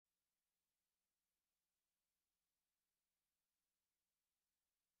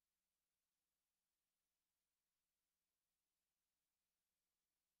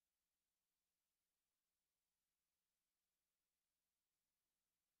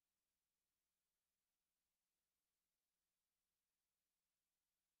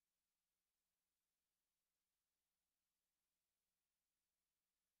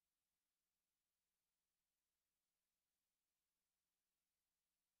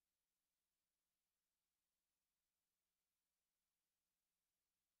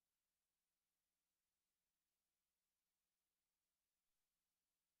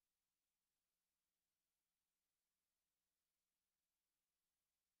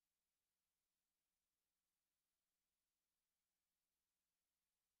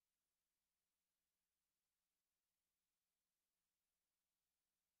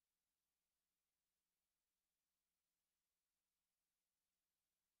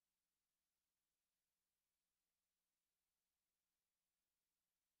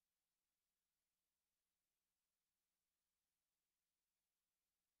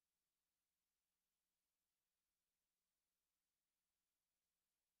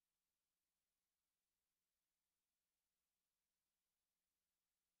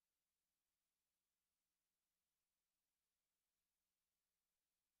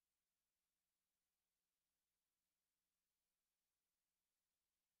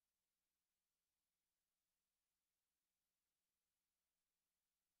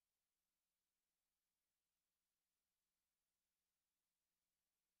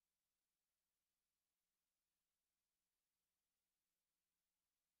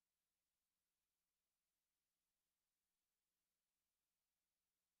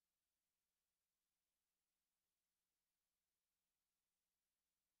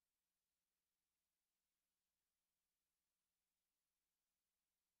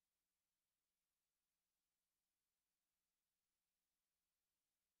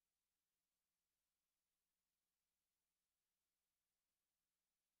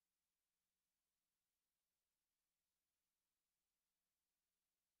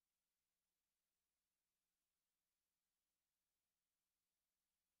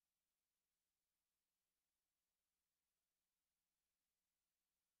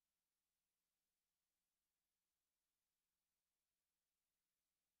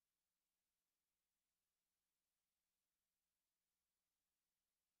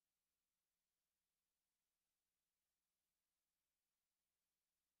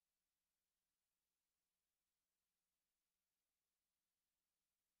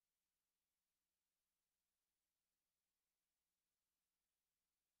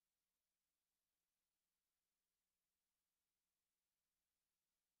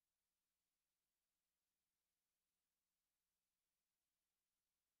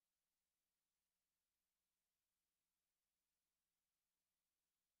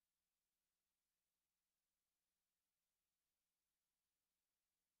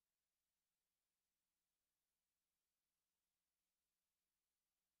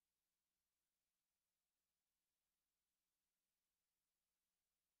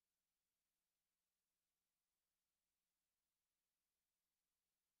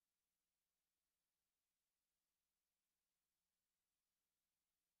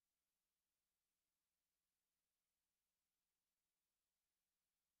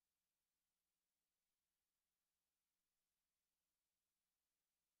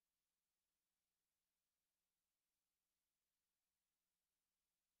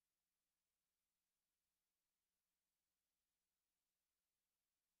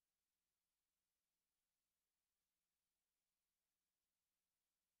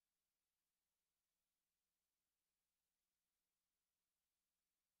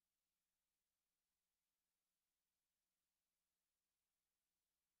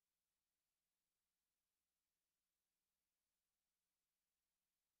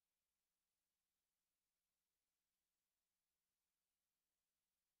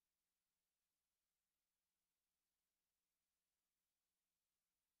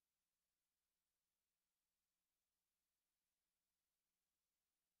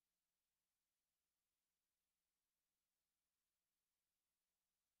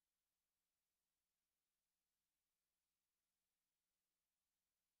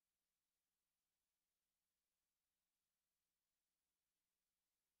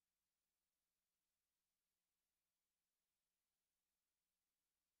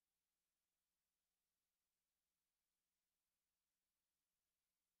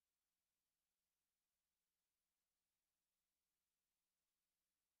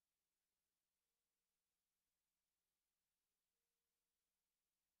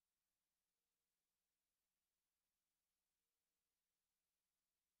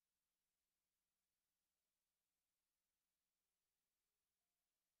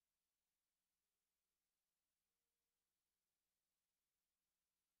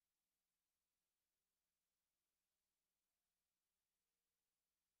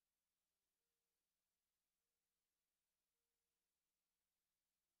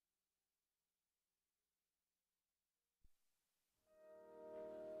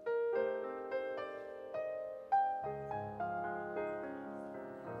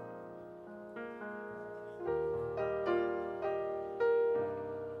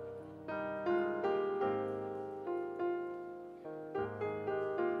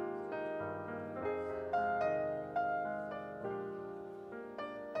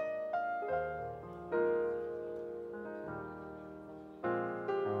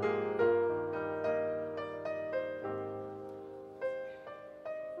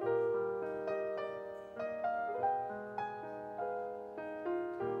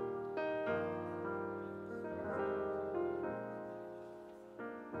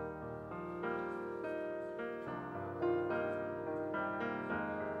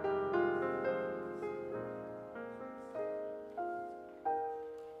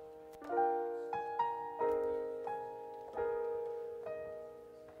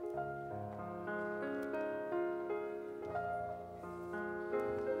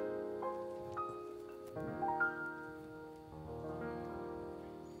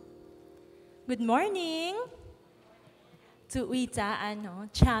Good morning. 诸位早安哦，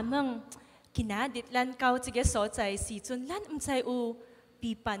请问今仔日咱到这个所在时阵，咱唔知有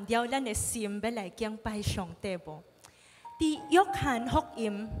备办了咱的心要来敬拜上帝无？伫约翰福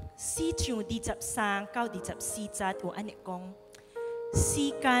音4章23到24节有安尼讲：时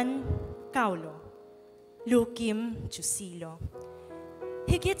间到了，如今就是了。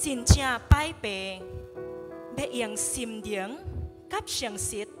迄个真正拜拜，要用心灵甲诚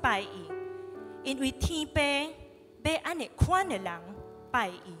实拜伊。 因为天父要安尼款的人拜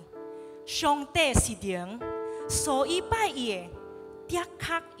伊，上帝是灵，所以拜伊的的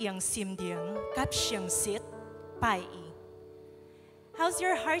确用心灵甲诚实拜伊。How's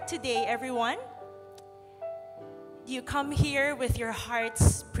your heart today, everyone? Do you come here with your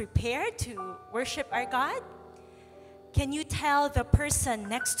hearts prepared to worship our God? Can you tell the person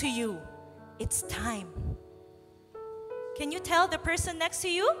next to you, it's time? Can you tell the person next to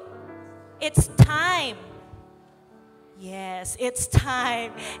you? It's time. Yes, it's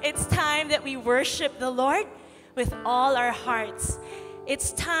time. It's time that we worship the Lord with all our hearts.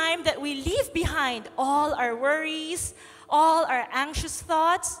 It's time that we leave behind all our worries, all our anxious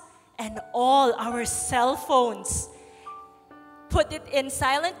thoughts, and all our cell phones. Put it in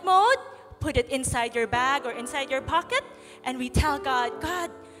silent mode, put it inside your bag or inside your pocket, and we tell God,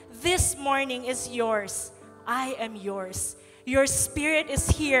 God, this morning is yours. I am yours. Your spirit is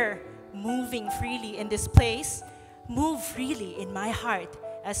here. Moving freely in this place, move freely in my heart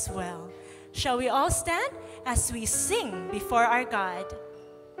as well. Shall we all stand as we sing before our God?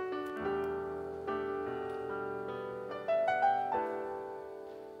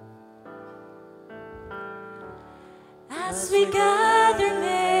 As we gather,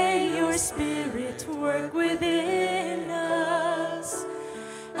 may your spirit work within us.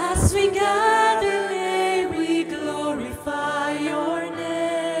 As we gather, may we glorify your name.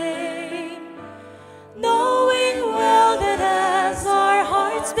 Knowing well that as our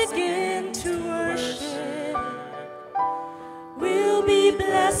hearts begin to worship, we'll be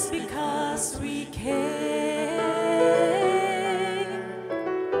blessed because we came.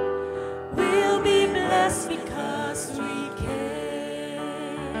 We'll be blessed because we came.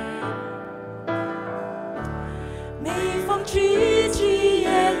 每逢聚集，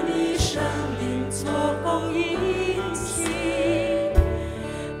愿你生命做供应器。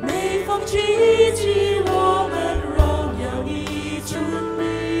每逢聚集。 我们荣耀你主名，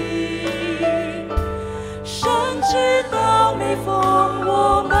甚至到每逢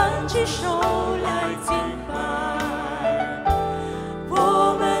我们举手来敬拜，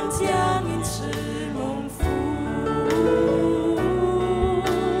我们将因此蒙福，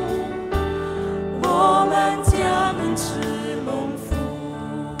我们将因此蒙福，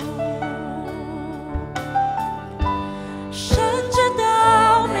甚至到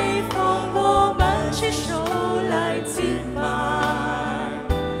每逢我们举手。 来敬拜，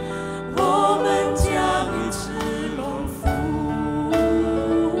我们将因此蒙福，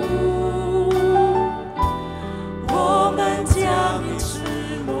我们将因此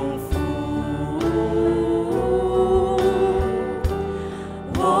蒙福，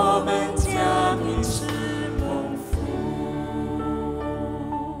我们将因此蒙福。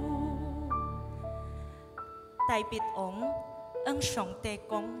大别王向上帝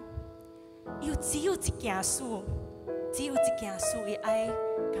讲。 只有一件事，伊爱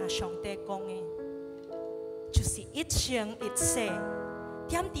甲上帝讲的，就是一生一世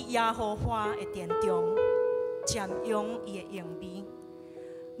踮伫耶和华的殿中，瞻仰伊的荣美。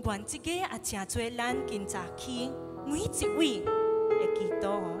愿这个也真侪咱今早起每一位的祈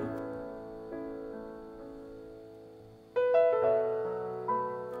祷。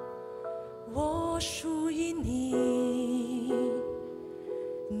我属于你，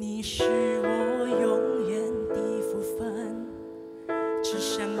你是我永远的福分，只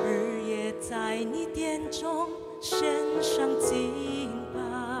想日夜在你殿中献上敬拜，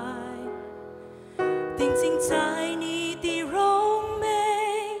定睛在你的荣美，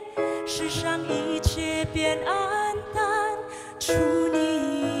世上一切变黯淡，除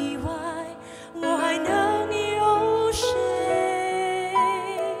你以外，我还能有谁？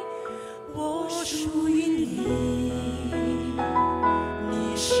我属于你。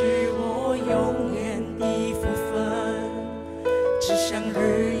 是我永远的福分，只想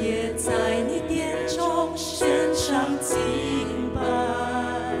日夜在你殿中献上敬拜，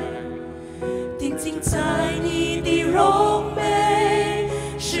定睛在你的荣美，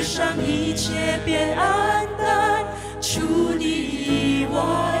世上一切变黯淡，除你以外，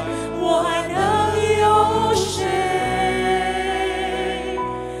我还能有谁？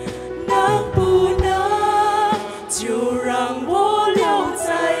能不能就让我？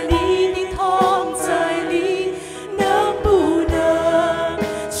 在你的同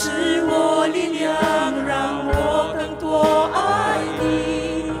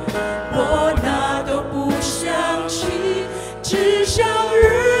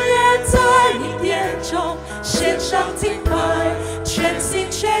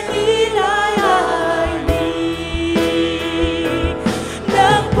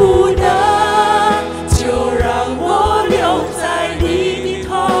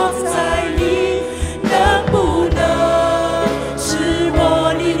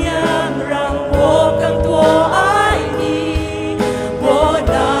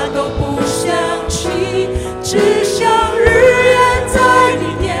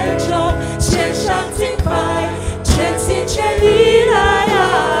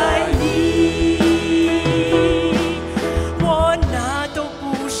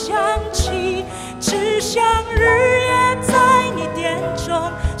向日夜在你殿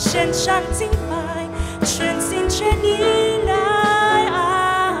中献上敬拜，全心全意来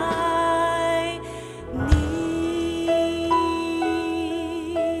爱你。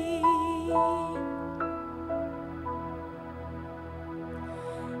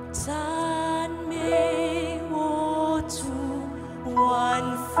赞美我主万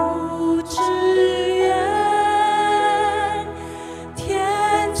福之源，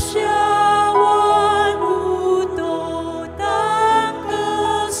天下万物都当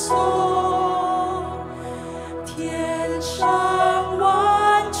歌颂，天上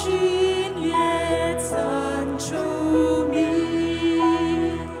万军也曾注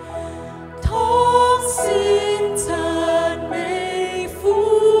明，同心赞美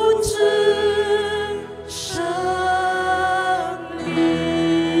父之圣灵。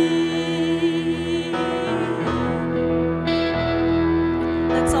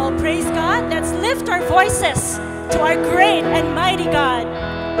Let's all praise God. Let's lift our voices to our great and mighty God.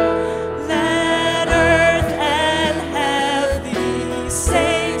 Let earth and heavenly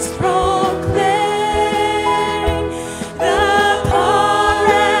saints proclaim the power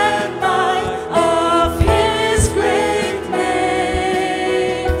and might of His great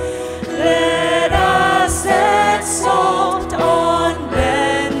name. Let us exalt on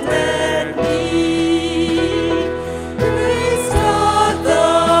bended knee. Praise God,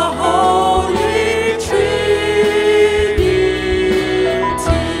 the Holy Trinity.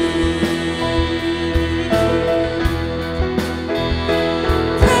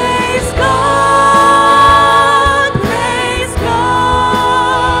 Praise God, praise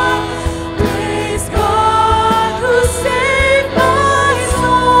God, praise God who saved my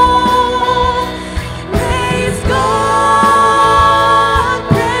soul. Praise God,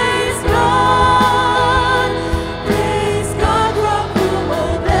 praise God, praise God from whom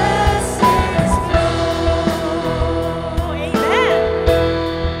all blessings flow. Amen.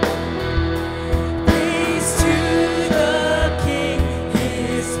 Praise to the King,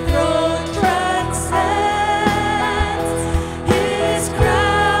 His throne transcends, His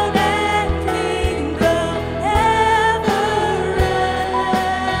crown and kingdom ever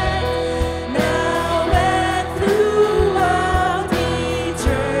end, now and throughout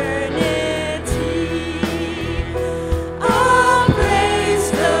eternity. I'll praise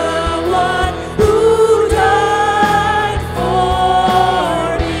the one who died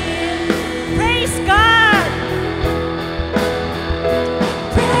for me. Praise God!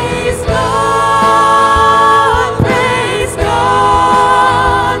 Praise God! Praise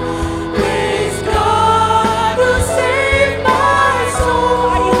God! Praise God who saved my soul.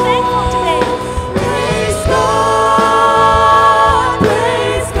 Are you thankful today? Praise God!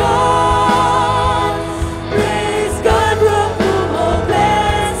 Praise God! Praise God from whom all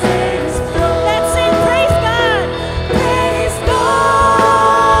blessings flow. Let's sing praise God! Praise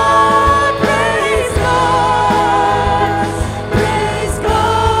God! Praise God! Praise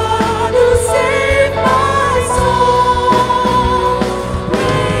God who saved my soul.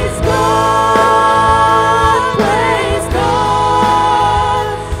 Praise God! Praise God!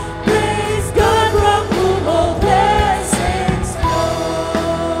 Praise God from whom all blessings flow.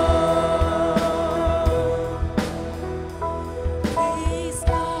 Praise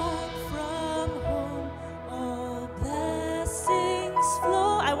God from whom all blessings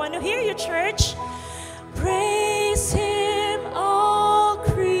flow. I want to hear you, church. Praise Him, all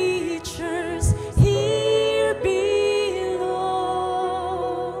creatures here below.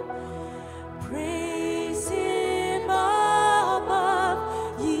 Praise Him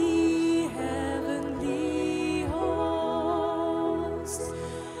above, ye heavenly hosts.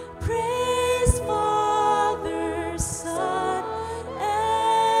 Praise Father, Son,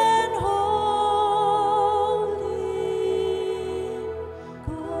 and Holy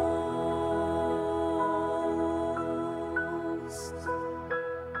Ghost.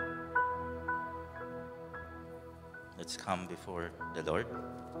 Let's come before the Lord.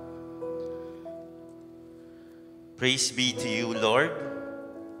 Praise be to you, Lord,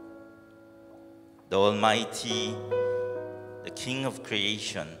 the Almighty, the King of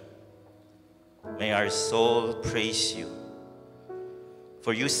creation. May our soul praise you,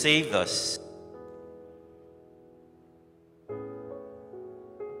 for you saved us.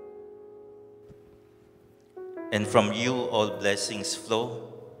 And from you all blessings flow.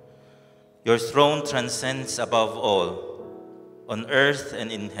 Your throne transcends above all, on earth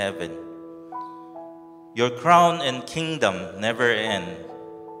and in heaven. Your crown and kingdom never end.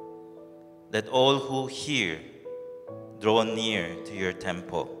 Let all who hear draw near to your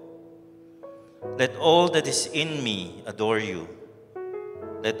temple. Let all that is in me adore you.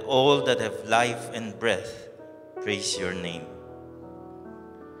 Let all that have life and breath praise your name.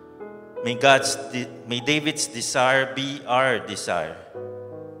 May David's desire be our desire,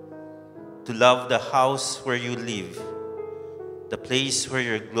 to love the house where you live, the place where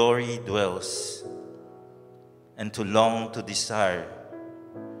your glory dwells, and to long to desire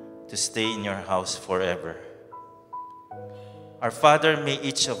to stay in your house forever. Our Father, may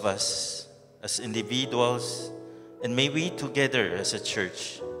each of us as individuals, and may we together as a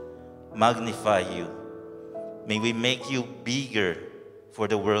church magnify you. May we make you bigger for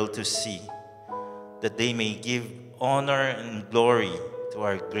the world to see, that they may give honor and glory to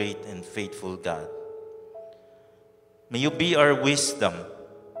our great and faithful God. May you be our wisdom,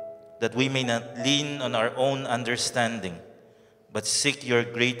 that we may not lean on our own understanding, but seek your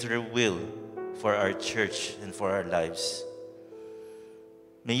greater will for our church and for our lives.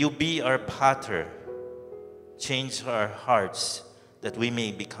 May you be our potter, change our hearts, that we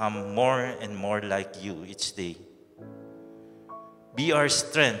may become more and more like you each day. Be our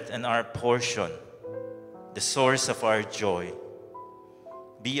strength and our portion, the source of our joy.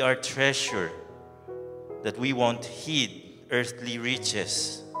 Be our treasure, that we won't heed earthly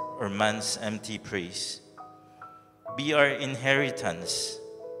riches or man's empty praise. Be our inheritance,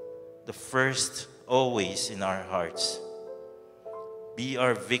 the first always in our hearts. Be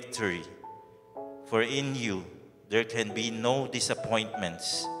our victory, for in you there can be no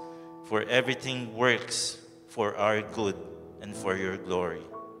disappointments, for everything works for our good and for your glory.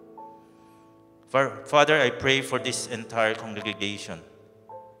 Father, I pray for this entire congregation.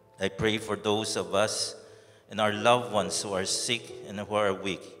 I pray for those of us and our loved ones who are sick and who are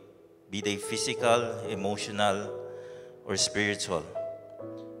weak, be they physical, emotional, or spiritual.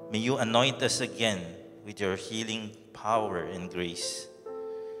 May you anoint us again with your healing power and grace.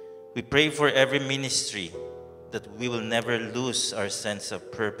 We pray for every ministry, that we will never lose our sense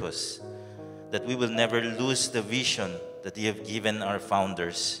of purpose, that we will never lose the vision that you have given our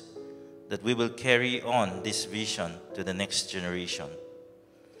founders, that we will carry on this vision to the next generation.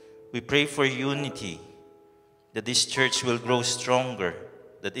 We pray for unity, that this church will grow stronger,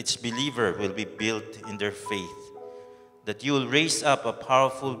 that each believer will be built in their faith, that you will raise up a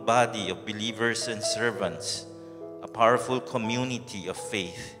powerful body of believers and servants, a powerful community of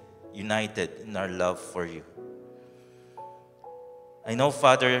faith, united in our love for you. I know,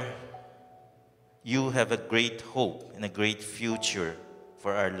 Father, you have a great hope and a great future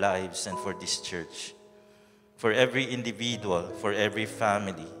for our lives and for this church, for every individual, for every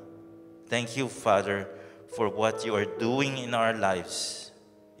family. Thank you, Father, for what you are doing in our lives,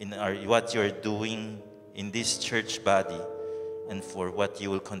 what you are doing in this church body, and for what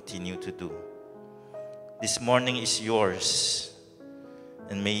you will continue to do. This morning is yours,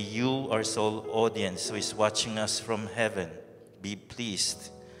 and may you, our sole audience who is watching us from heaven, be pleased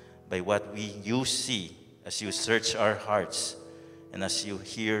by what you see as you search our hearts and as you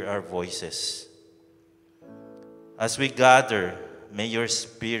hear our voices. As we gather, may your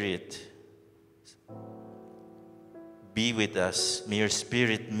Spirit be with us. May your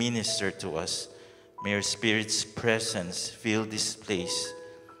Spirit minister to us. May your Spirit's presence fill this place,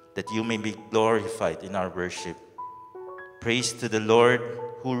 that you may be glorified in our worship. Praise to the Lord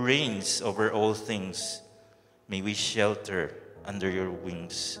who reigns over all things. May we shelter under your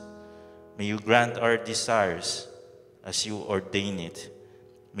wings. May you grant our desires as you ordain it.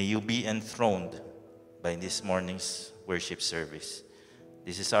 May you be enthroned by this morning's worship service.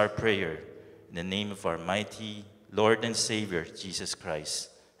 This is our prayer in the name of our mighty Lord and Savior, Jesus Christ.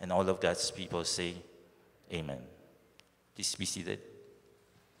 And all of God's people say, Amen. Please be seated.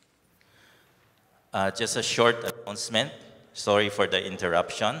 Just a short announcement. Sorry for the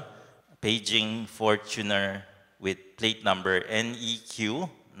interruption. Paging Fortuner with plate number NEQ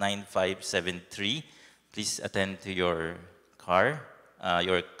 9573. Please attend to your car.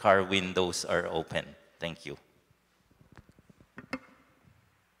 Your car windows are open. Thank you.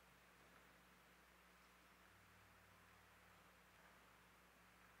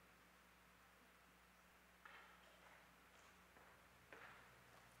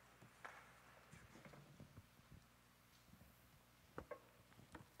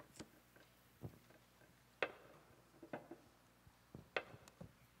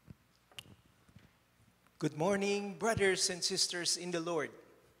 Good morning, brothers and sisters in the Lord.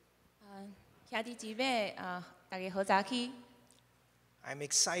 兄弟姊妹大家好早起。 I'm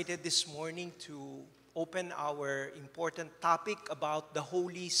excited this morning to open our important topic about the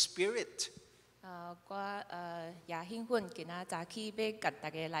Holy Spirit. 我也興奮，今仔早起要跟大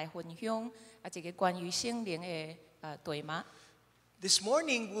家來分享一個關於聖靈的題目。 This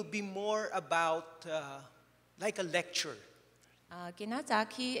morning will be more about like a lecture. 今仔早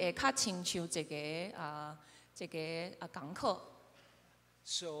起会较亲像一个功课。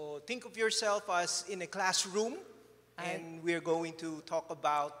 So think of yourself as in a classroom, and we're going to talk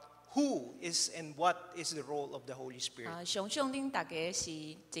about who is and what is the role of the Holy Spirit. 想象恁大家是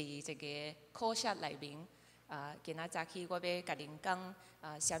伫一个课室内面，今仔早起我要甲恁讲，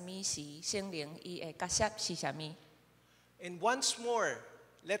什么是圣灵，伊的角色是啥物？ And once more,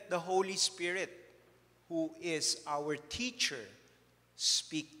 let the Holy Spirit, who is our teacher,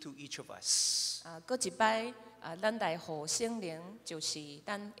 speak to each of us. 搁一摆，咱来互圣灵，就是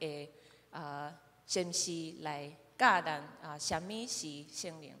咱的先师来教咱什么是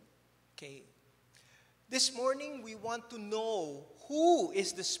圣灵。 Okay. This morning, we want to know who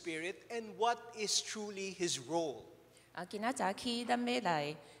is the Spirit and what is truly His role. 今仔早起，咱要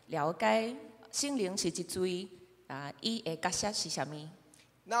来了解圣灵是一位，伊的角色是啥物？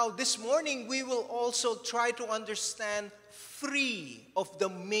 Now, this morning, we will also try to understand three of the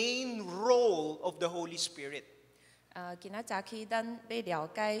main role of the Holy Spirit. 今仔早起，咱要了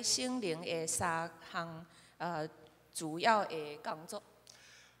解圣灵的三项主要的工作。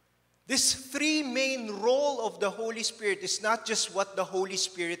 This three main role of the Holy Spirit is not just what the Holy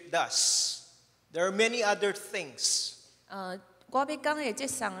Spirit does. There are many other things. 我要讲的这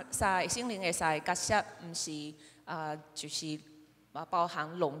三个圣灵的三个角色，毋是就是包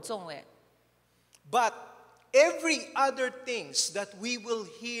含隆重的。 But every other things that we will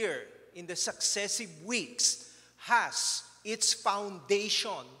hear in the successive weeks has its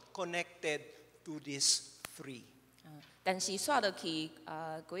foundation connected to these three. 但是刷落去几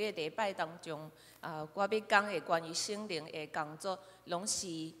个礼拜当中，我要讲的关于圣灵的工作，拢是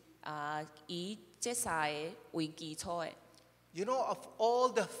以这三个为基础的。 You know, of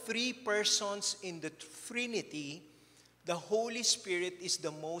all the three persons in the Trinity, the Holy Spirit is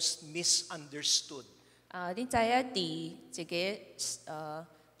the most misunderstood. 你知影伫一个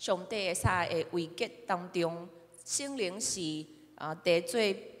上帝的三个位格当中，圣灵是第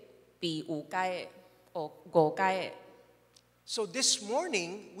最被误解的、误解的。 So this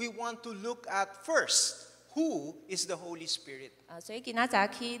morning, we want to look at first, who is the Holy Spirit? 所以今仔早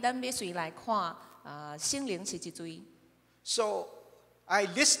起，咱要先来看圣灵是一位。 So I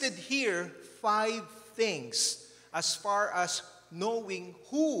listed here 5 things as far as knowing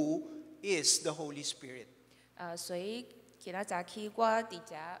who is the Holy Spirit. 所以今仔早起，我伫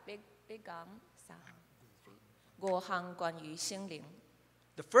遮要讲5项关于圣灵。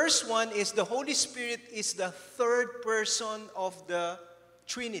 The first one is the Holy Spirit is the third person of the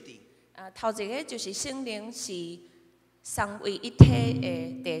Trinity. 头一个就是圣灵是三位一体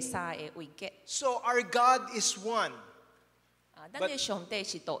的第三个位格。 So our God is one, 咱的上帝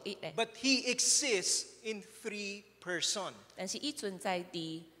是独一的， but He exists in 3 persons. 但是伊存在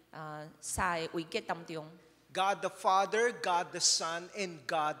伫三个位格当中， God the Father, God the Son, and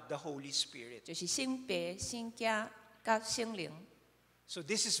God the Holy Spirit. 就是圣父、圣子甲圣灵。 So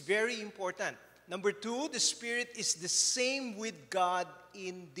this is very important. Number 2, the Spirit is the same with God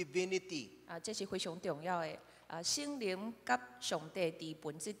in divinity. 这是非常重要的。圣灵甲上帝伫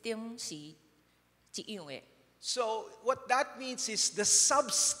本质顶是一样的。 So what that means is the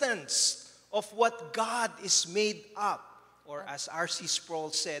substance of what God is made up, or as R.C.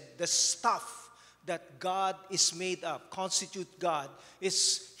 Sproul said, the stuff that God is made up, constitute God,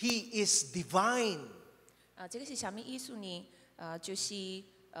 is He is divine. 这个是啥物意思呢？就是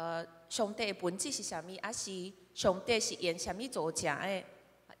上帝的本质是啥物？还是上帝是用啥物做成的？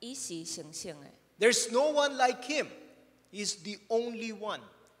伊是神圣的。 There's no one like Him. He's the only one.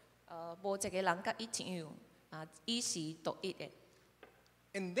 无一个人甲伊一样。伊是独一的。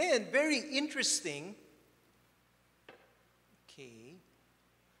 And then, very interesting,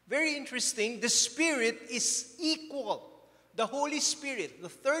 the Spirit is equal. The Holy Spirit, the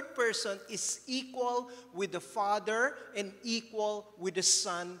third person, is equal with the Father and equal with the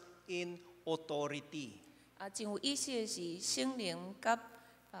Son in authority. 真有意思的是，圣灵甲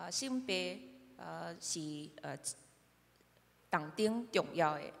圣父是同等重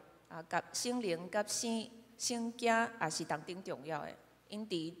要的，甲圣灵甲圣子也是同等重要的，因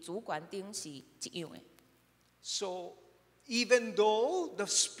伫主权顶是一样的。 So, even though the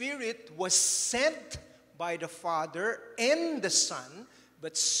Spirit was sent by the Father and the Son,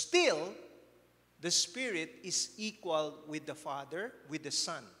 but still the Spirit is equal with the Father, with the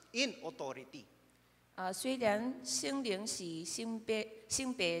Son in authority. 虽然圣灵是圣父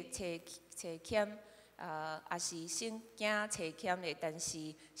差遣，也是圣子差遣的，但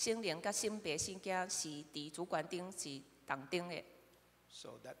是圣灵甲圣父圣子是伫主权顶是同等的。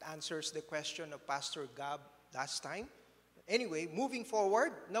 So that answers the question of Pastor Gab last time. Anyway, moving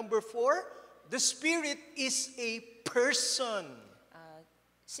forward, number 4, the Spirit is a person.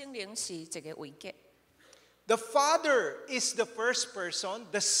 聖靈是一個位格。 The Father is the first person,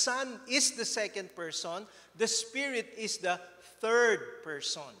 the Son is the second person, the Spirit is the third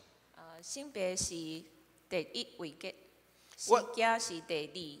person. 聖父是第一位格， What- 聖子是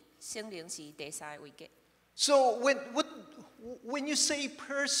第二，聖靈是第三位格。 So when you say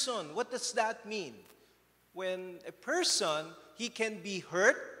person, what does that mean? When a person, he can be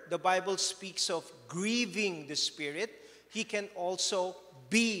hurt. The Bible speaks of grieving the Spirit. He can also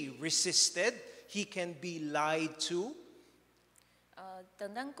be resisted. He can be lied to.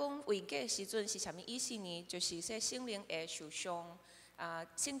 當咱講位格的時陣是啥物意思呢？就是說聖靈會受傷。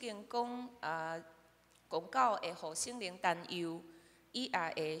聖經講講到會互聖靈擔憂，伊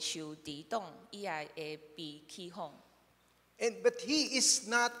也會受抵擋，伊也會被起哄。 But he is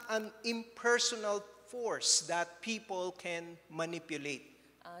not an impersonal force that people can manipulate.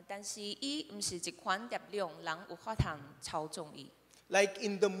 但是伊毋是一款力量，人有法通操縱伊。 Like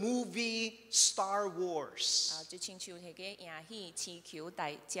in the movie Star Wars. 就親像迄個影戲《星球大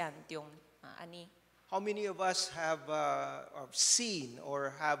戰》中安尼。 How many of us have seen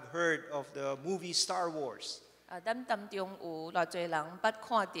or have heard of the movie Star Wars? 咱當中有偌濟人捌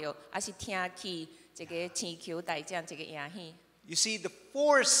看到，還是聽起一個《星球大戰》一個影戲。 You see, the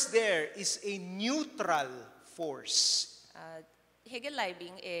force there is a neutral force. 迄個內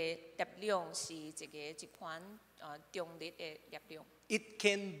面的力量是一款中立的力量。 It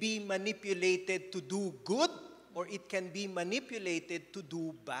can be manipulated to do good, or it can be manipulated to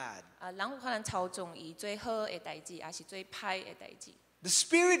do bad. 人有可能操縱伊做好的代志，還是做歹的代志。 The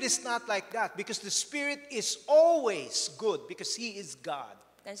Spirit is not like that, because the Spirit is always good, because He is God.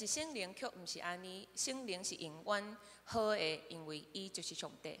 但是聖靈卻毋是安尼，聖靈是永遠好的，因為伊就是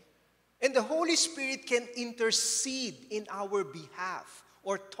上帝。 And the Holy Spirit can intercede in our behalf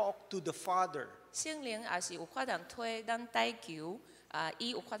or talk to the Father. 聖靈也是有法通替咱代求，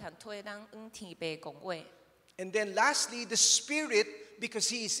伊有法通替咱往天父講話。 And then lastly, the Spirit, because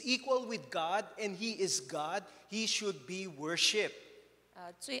He is equal with God and He is God, He should be worshipped.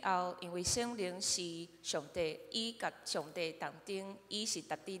 最後，因為聖靈是上帝，伊甲上帝同等，伊是值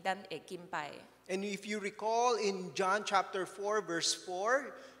得咱會敬拜的。 And if you recall in John chapter 4, verse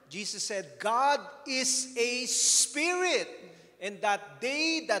 4, Jesus said, God is a spirit, and that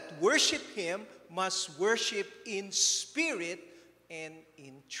they that worship Him must worship in spirit and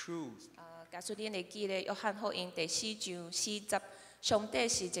in truth. 假使恁會記咧，約翰福音第4章40，上帝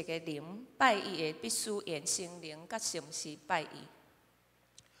是一個靈，拜伊的必須用聖靈甲誠實拜伊。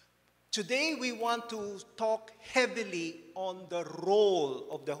 Today we want to talk heavily on the role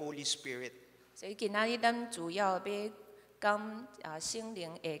of the Holy Spirit. 所以今仔日咱主要要講聖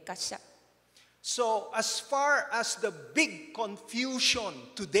靈的角色。 So as far as the big confusion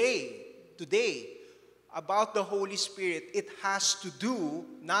today about the Holy Spirit, it has to do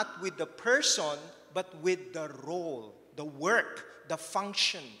not with the person, but with the role, the work, the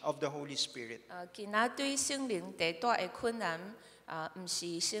function of the Holy Spirit. 今仔對聖靈最大的困難，毋是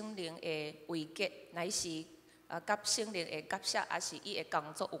聖靈的位格，乃是甲聖靈的角色，還是伊的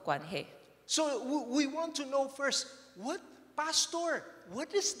工作有關係。 So we want to know first, Pastor,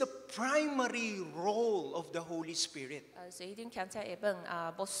 what is the primary role of the Holy Spirit? 所以恁強在會問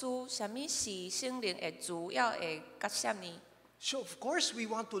牧師，啥物是聖靈的主要的角色呢？ So of course we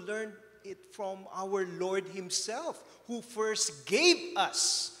want to learn it from our Lord Himself, who first gave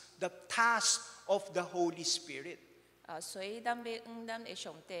us the task of the Holy Spirit. 所以咱要向咱的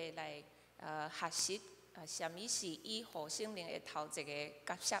上帝來學習，啥物是伊互聖靈的頭一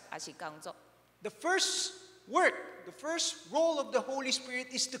個角色，還是工作？ The first work, the first role of the Holy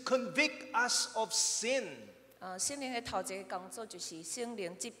Spirit is to convict us of sin. 聖靈的頭一個工作就是聖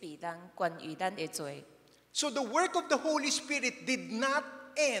靈責備咱關於咱的罪。 So the work of the Holy Spirit did not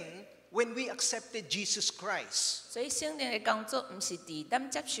end when we accepted Jesus Christ. 所以聖靈的工作毋是佇咱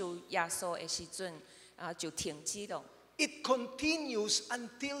接受耶穌的時陣就停止咯。 It continues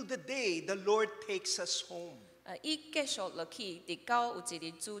until the day the Lord takes us home. 伊繼續落去，直到有一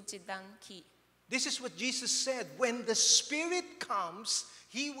日主接咱去。 This is what Jesus said. When the Spirit comes,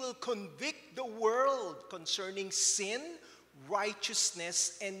 He will convict the world concerning sin,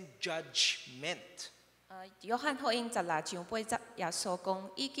 righteousness, and judgment. 約翰福音16章8節，耶穌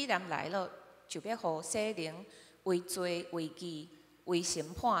講：伊既然來了，就要互世人為罪、為義、為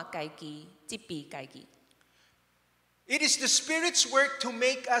審判家己、責備家己。 It is the Spirit's work to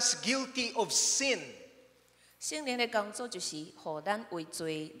make us guilty of sin. 聖靈的工作就是互咱為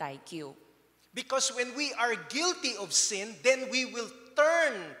罪來救。 Because when we are guilty of sin, then we will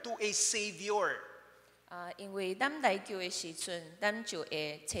turn to a Savior. 因為咱來救的時陣，咱就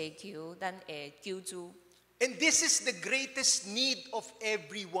會祈求咱的救主。And this is the greatest need of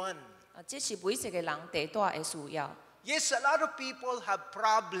everyone. 这是每一个人最大的需要。 Yes, a lot of people have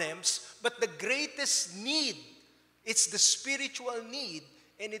problems, but the greatest need, it's the spiritual need,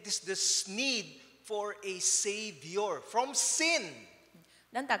 and it is this need for a savior from sin.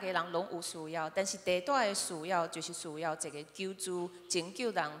 咱大家人拢有需要，但是最大的需要就是需要一个救主，拯救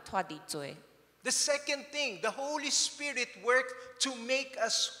人脱离罪。 The second thing, the Holy Spirit worked to make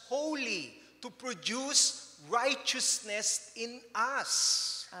us holy, to produce righteousness in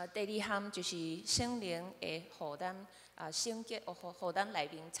us. 第二项就是圣灵会互咱圣洁，互咱内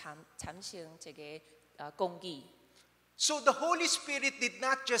面产生一个公义。 So the Holy Spirit did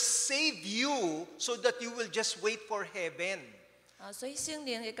not just save you so that you will just wait for heaven. 所以圣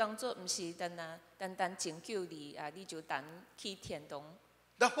灵的工作毋是单拯救你，你就等去天堂。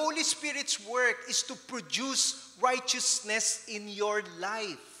 The Holy Spirit's work is to produce righteousness in your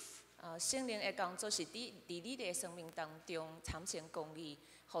life. 圣灵的工作是伫你的生命当中产生公义，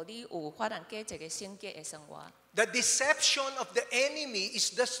互你有法能过一个圣洁的生活。 The deception of the enemy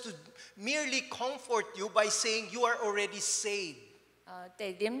is just to merely comfort you by saying you are already saved. 第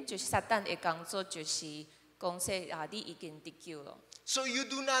二點就是撒旦的工作，就是講說你已經得救了。 So you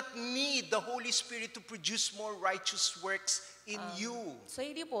do not need the Holy Spirit to produce more righteous works in you. 所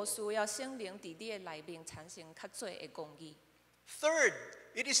以你無需要聖靈伫你的內面產生較多的公義。 Third,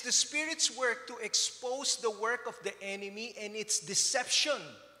 it is the Spirit's work to expose the work of the enemy and its deception.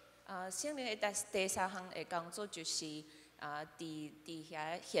 聖靈的第三項的工作就是伫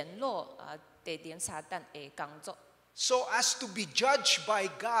遐顯露第點撒旦的工作。 So as to be judged by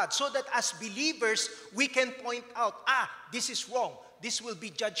God, so that as believers we can point out, this is wrong. This will be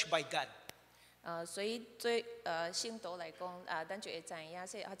judged by God. 所以對聖徒來講，咱就會知影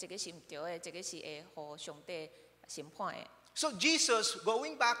說這個是唔對的，這個是會互上帝審判的。 So Jesus,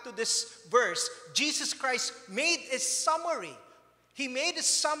 going back to this verse, Jesus Christ made a summary. He made a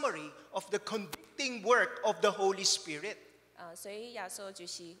summary of the convicting work of the Holy Spirit. 所以耶穌就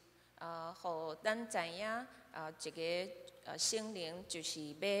是互咱知影這個聖靈就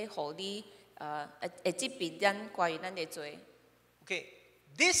是要互你會責備咱關於咱的罪。 Okay,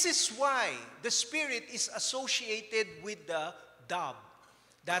 this is why the Spirit is associated with the dove.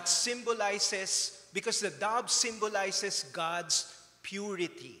 That symbolizes, because the dove symbolizes God's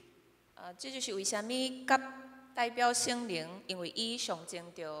purity. 這就是為什麼甲代表聖靈，因為伊象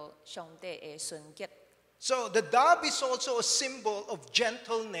徵着上帝的純潔。 So the dove is also a symbol of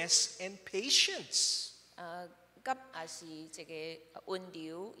gentleness and patience. 甲也是一個溫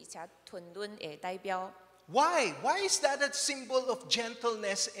柔而且吞忍的代表。 Why? Why is that a symbol of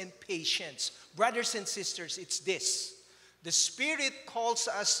gentleness and patience? Brothers and sisters, it's this. The Spirit calls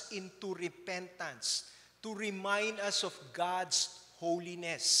us into repentance to remind us of God's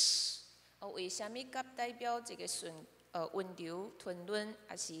holiness. 為什麼甲代表一個溫柔吞忍，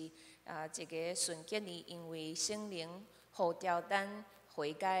也是一個純潔呢？因為聖靈呼召咱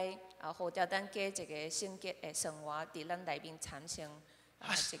悔改，呼召咱過一個聖潔的生活，佇咱內面產生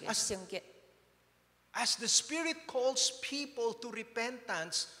一個聖潔。 As the Spirit calls people to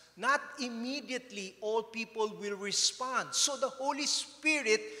repentance, not immediately all people will respond. So the Holy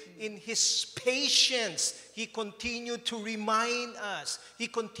Spirit, in His patience, He continued to remind us. He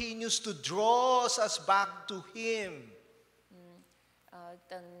continues to draw us back to Him.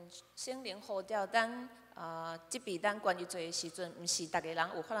 當聖靈呼召咱責備咱關於罪的時陣，唔是大家人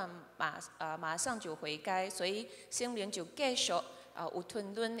有可能馬上就悔改，所以聖靈就繼續有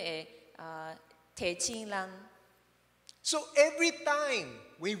吞忍的提醒咱。 So every time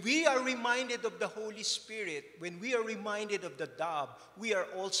when we are reminded of the Holy Spirit, when we are reminded of the dove, we are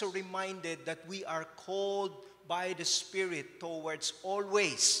also reminded that we are called by the Spirit towards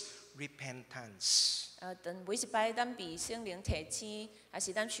always repentance. 當每一擺咱被聖靈提醒，還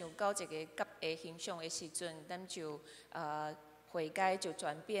是咱想到一個急的形象的時陣，咱就悔改就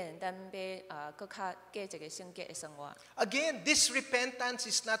轉變，咱要更加過一個聖潔的生活。 Again, this repentance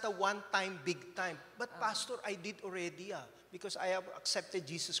is not a one-time, big time. But Pastor, I did already because I have accepted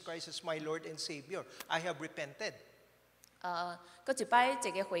Jesus Christ as my Lord and Savior. I have repented. 個一擺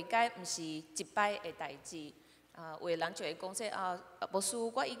一個悔改，唔是一擺的代志。有的人就會講說牧師，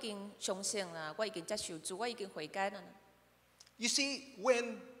我已經相信啦，我已經接受主，我已經悔改啦。 You see,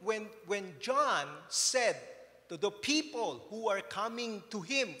 when John said to the people who are coming to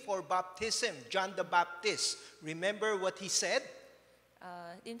him for baptism, John the Baptist, remember what he said?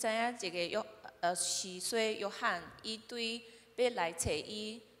 恁知影一個洗水約翰，伊對要來找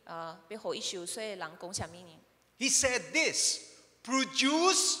伊要互伊受洗的人講啥物呢？ He said this,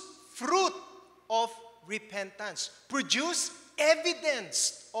 produce fruit of repentance. Produce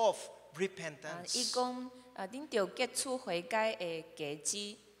evidence of 伊 repentance. 講恁着结出悔改的果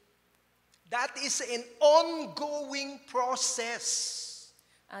子。 That is an ongoing process.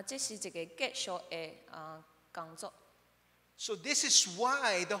 这是一个结束的工作。 So this is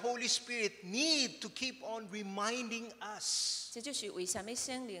why the Holy Spirit need to keep on reminding us. 这就是为什么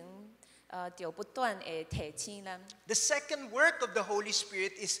圣灵着不断的提醒咱。 The second work of the Holy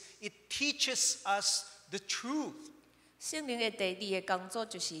Spirit is it teaches us the truth. 圣灵的第二个工作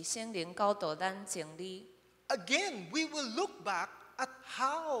就是圣灵教导咱真理。 Again, we will look back at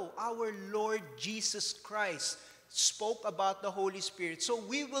how our Lord Jesus Christ spoke about the Holy Spirit, so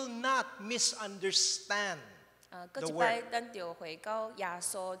we will not misunderstand 搁 the 一 work. 摆，咱就回到耶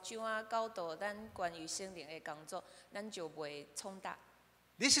稣怎啊教导咱关于圣灵的工作，咱就袂冲突。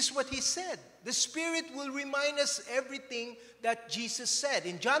 This is what he said. The Spirit will remind us everything that Jesus said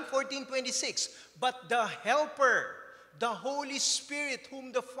in John 14:26. But the Helper, the Holy Spirit,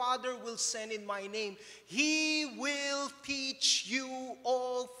 whom the Father will send in my name, he will teach you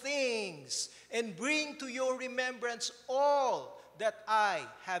all things and bring to your remembrance all that I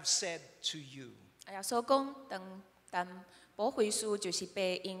have said to you. 耶稣讲，但保惠师就是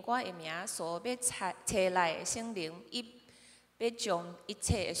被因我的名所要找来的圣灵，伊要将一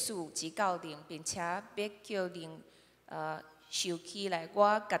切的事指教恁，并且要叫恁受起来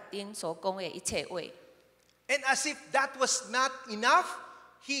我甲恁所讲的一切话。 And as if that was not enough,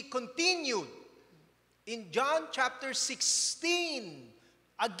 he continued in John chapter 16,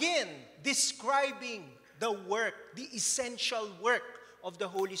 again describing the work, the essential work of the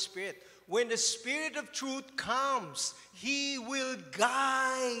Holy Spirit. When the Spirit of truth comes, he will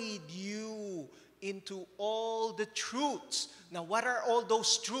guide you into all the truths. Now, what are all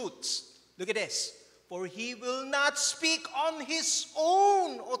those truths? Look at this. For he will not speak on his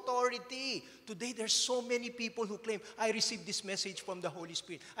own authority. Today, there's so many people who claim, I received this message from the Holy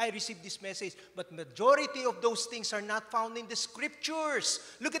Spirit. I received this message. But majority of those things are not found in the scriptures.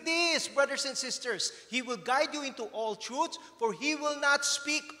 Look at this, brothers and sisters. He will guide you into all truths, for he will not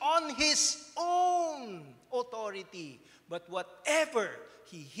speak on his own authority. But whatever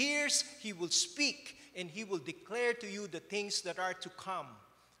he hears, he will speak, and he will declare to you the things that are to come.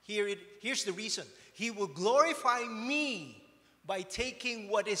 Here's the reason. He will glorify me by taking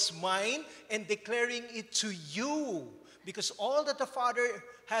what is mine and declaring it to you. Because all that the Father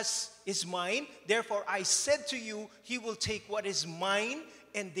has is mine. Therefore, I said to you, he will take what is mine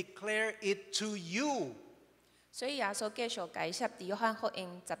and declare it to you. 所以耶稣继续解释伫约翰福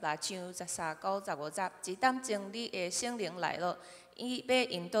音16章13到15节，一当真理的圣灵来了，伊要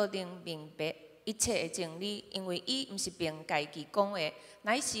引导恁明白一切的真理，因为伊毋是凭家己讲的，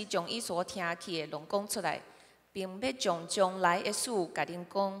乃是将伊所听去的拢讲出来，并要将来的事甲恁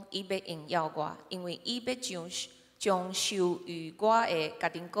讲，伊要应邀我，因为伊要将受于我的甲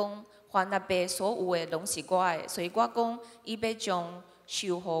恁讲，凡阿爸所有的拢是我的，所以我讲，伊要将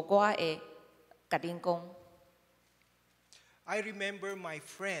受互我的甲恁讲。 I remember my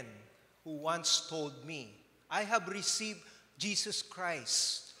friend who once told me, I have received Jesus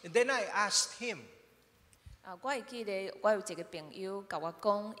Christ. And then I asked him, 我会记得我有一个朋友甲我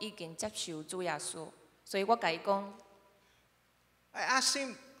讲，已经接受主耶稣，所以我甲伊讲， I asked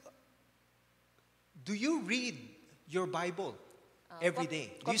him, do you read your Bible every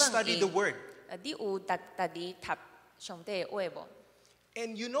day? Do you study the Word? 你有逐日读上帝的话无？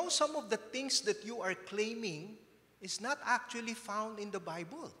 And you know some of the things that you are claiming is not actually found in the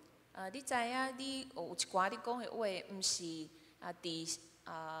Bible. 你知影你有一寡你讲的话，毋是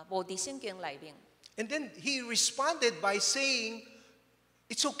无伫圣经内面。 And then he responded by saying,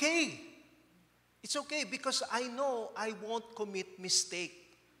 it's okay. It's okay because I know I won't commit mistake.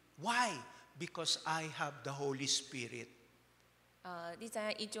 Why? Because I have the Holy Spirit. 你知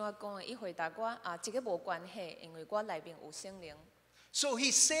影伊怎啊讲的？伊回答我这个无关系，因为我内面有圣灵。 So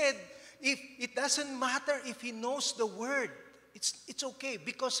he said, if it doesn't matter if he knows the word, it's okay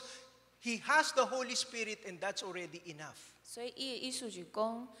because he has the Holy Spirit and that's already enough. 所以伊的意思就是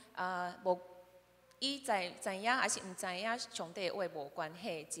讲，伊知影还是毋知影上帝的话无关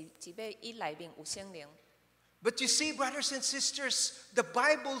系，只要伊内面有圣灵。 But you see, brothers and sisters, the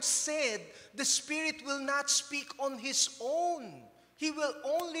Bible said the Spirit will not speak on his own. He will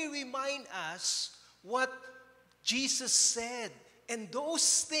only remind us what Jesus said. And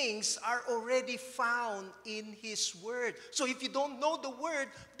those things are already found in his word. So if you don't know the word,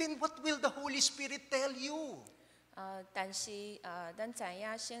 then what will the Holy Spirit tell you? 但是咱知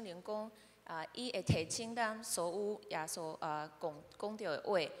影圣灵讲，伊会提醒咱所有耶稣讲到的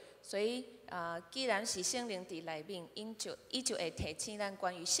话，所以既然是圣灵伫内面，伊就会提醒咱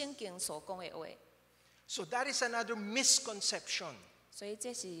关于圣经所讲的话。 So that is another misconception. 所以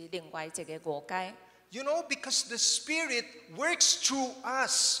这是另外一个误解。You know, because the Spirit works through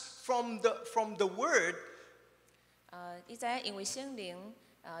us from the Word. 你知影因为圣灵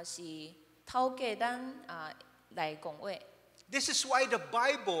是透过咱来讲话。 This is why the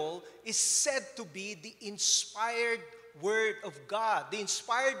Bible is said to be the inspired Word of God. The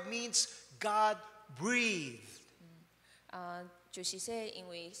inspired means God breathed. 就是说，因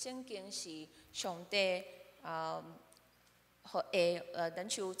为圣经是上帝咱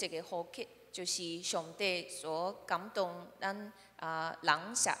像一个呼吸，就是上帝所感动咱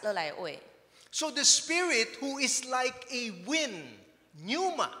人写落来的话。 So the Spirit, who is like a wind,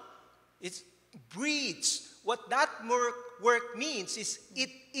 pneuma, it breathes. What that work means is it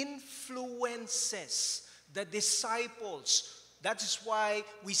influences the disciples. That is why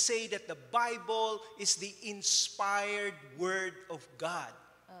we say that the Bible is the inspired Word of God.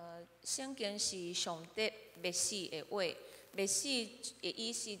 圣经是上帝灭死的话，灭死的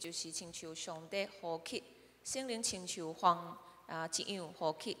意思就是亲像上帝呼吸，圣灵亲像风一样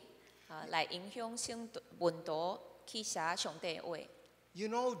呼吸，来影响圣文图去写上帝的话。 You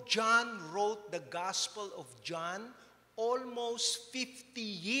know, John wrote the Gospel of John almost 50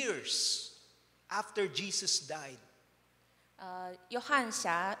 years after Jesus died. 约翰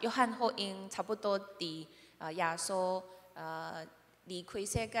福音差不多伫耶稣离开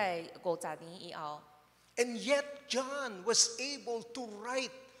世界50年以後。 And yet John was able to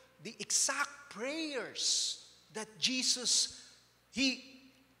write the exact prayers that Jesus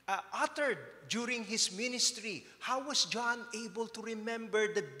uttered during his ministry. How was John able to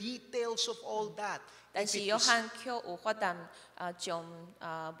remember the details of all that? 但是約翰卻有法當將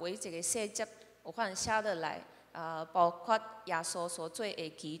每一個細節有法當寫落來，包括耶穌所做的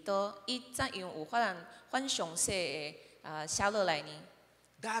祈禱，伊怎樣有法當很詳細的寫落來呢？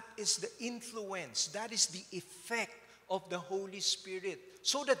 That is the influence, that is the effect of the Holy Spirit.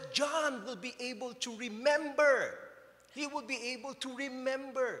 So that John will be able to remember. He will be able to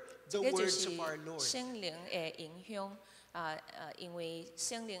remember the 這就 words 是 of our Lord. 聖靈的影響，因為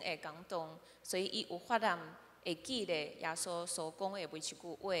聖靈的感動，所以伊有法當會記得耶穌所講的每一句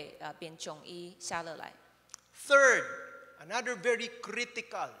話，並將伊寫落來。 Third, another very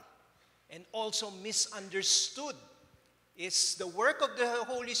critical and also misunderstood is the work of the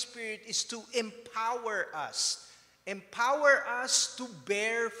Holy Spirit is to empower us to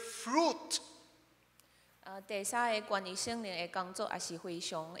bear fruit. 第三個關於聖靈的工作也是非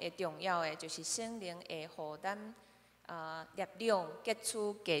常的重要的，就是聖靈會互咱力量結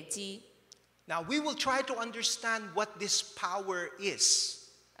出果子。 Now we will try to understand what this power is.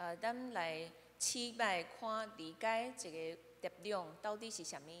 咱來試擺看理解這個力量到底是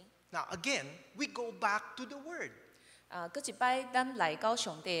什麼。 Now again, we go back to the Word. 閣一擺咱來到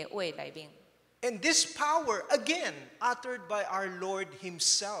上帝的話內面。 And this power, again, uttered by our Lord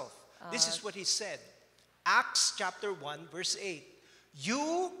Himself. This is what He said. Acts chapter 1, verse 8.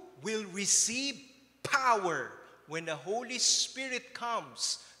 You will receive power when the Holy Spirit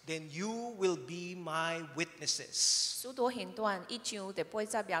comes. Then you will be my witnesses. 使徒行傳1章第8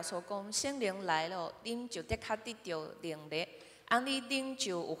節耶穌講：聖靈來了，恁就的確得到能力，安尼恁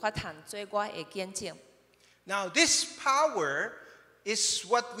就有法通做我的見證。 Now, this power is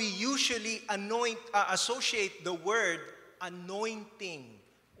what we usually associate the word anointing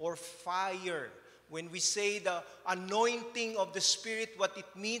or fire. When we say the anointing of the Spirit, what it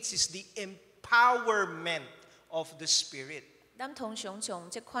means is the empowerment of the Spirit. 咱通常將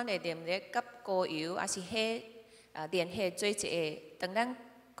這款的能力甲膏油，也是迄聯繫做一個。當咱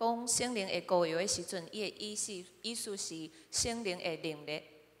講聖靈的膏油的時陣，伊的意思是聖靈的能力。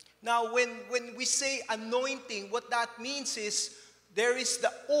 Now, when we say anointing, what that means is there is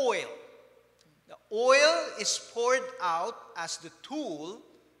the oil. The oil is poured out as the tool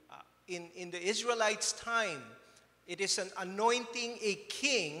in the Israelites' time. It is an anointing a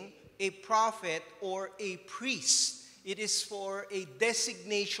king, a prophet, or a priest. It is for a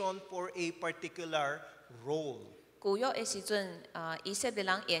designation for a particular role. 舊約的時陣，以色列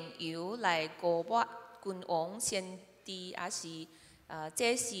人用油來膏抹君王、先知，也是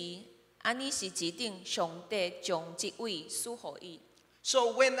這是安尼是指定上帝將這位賜予伊。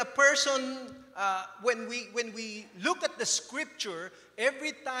 So when a person, when we look at the scripture,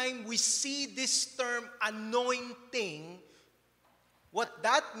 every time we see this term anointing, what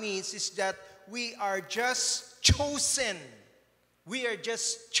that means is that we are just chosen. We are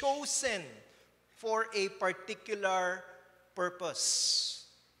just chosen for a particular purpose.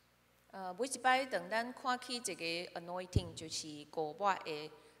 每一擺當咱看起這個 anointing 就是膏抹的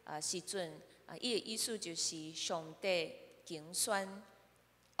時陣，伊的意思就是上帝競選。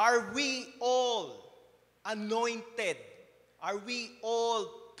 Are we all anointed? Are we all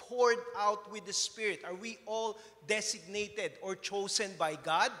poured out with the Spirit? Are we all designated or chosen by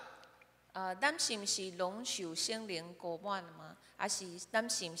God? 咱是毋是拢受圣灵膏满嘛？还是咱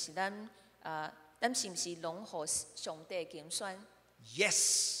是毋是咱是毋是拢互上帝拣选？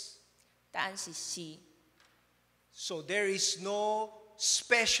 Yes. 答案是是。 So there is no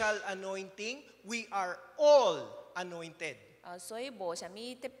special anointing. We are all anointed. 所以无啥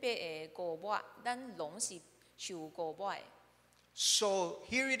物特别的膏抹，咱拢是受膏抹的。 So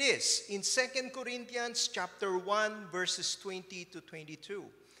here it is in 2 Corinthians chapter 1 verses 20 to 22.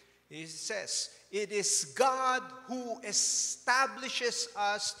 It says, "It is God who establishes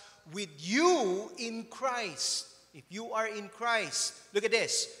us with you in Christ." If you are in Christ, look at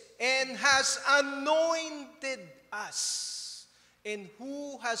this. "And has anointed us, and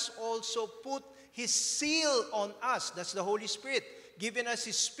who has also put His seal on us," that's the Holy Spirit, "given us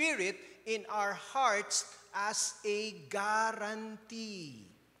His Spirit in our hearts as a guarantee."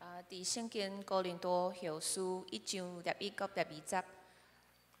 伫圣经哥林多后书1章11到20，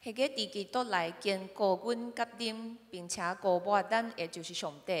迄个伫基督内坚固阮甲恁，并且膏抹咱的就是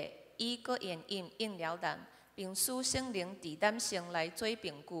上帝，伊个应了咱，并使圣灵伫咱心内做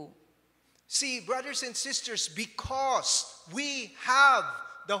凭据。 See, brothers and sisters, because we have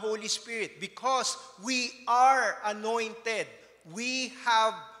the Holy Spirit, because we are anointed, we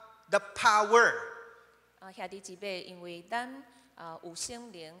have the power. 兄弟姊妹，因为咱有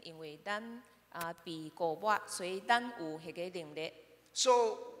圣灵，因为咱被膏抹，所以咱有迄个能力。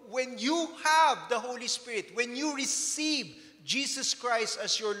 So when you have the Holy Spirit, when you receive Jesus Christ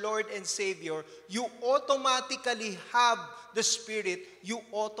as your Lord and Savior, you automatically have the Spirit, you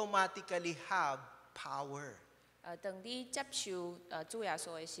automatically have power. 当你接受主耶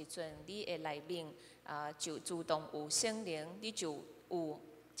稣的时阵，你的内面就自动有圣灵，你就有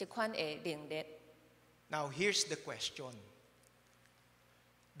这款的能力。 Now here's the question.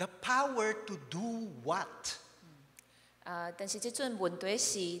 The power to do what? 但是这阵问题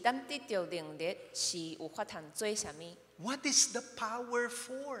是，咱得到能力是有法通做啥物？ What is the power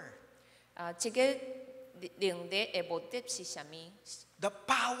for? 这个能力的目的是啥物？ The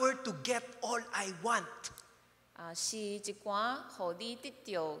power to get all I want. 是一寡互你得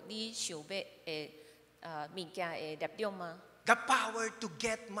到你想要的物件的力量吗？ The power to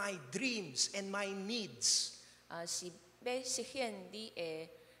get my dreams and my needs. 是要实现你的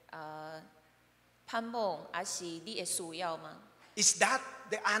盼望，还是你的需要吗？ Is that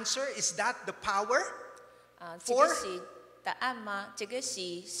the answer? Is that the power? 这个是答案吗？这个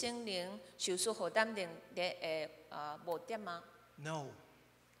是圣灵受所互咱能力的目的吗？ No.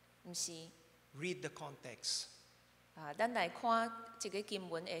 毋是。 Read the context. 咱来看这个经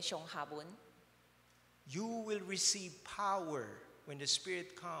文的上下文。 You will receive power when the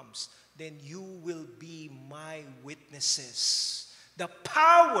Spirit comes. Then you will be my witnesses. The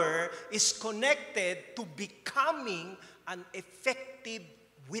power is connected to becoming an effective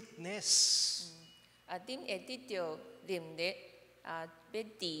witness. 恁会得到能力要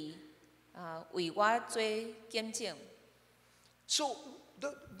伫为我做见证。 So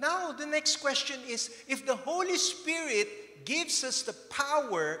now the next question is, if the Holy Spirit gives us the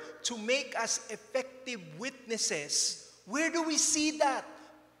power to make us effective witnesses, where do we see that?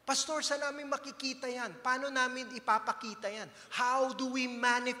 Pastor, saan namin makikita yan? Paano namin ipapakita yan? How do we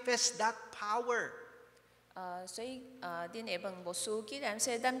manifest that power? 所以恁会问牧师，既然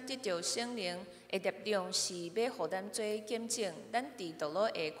说咱得到圣灵的力量是要互咱做见证，咱伫倒落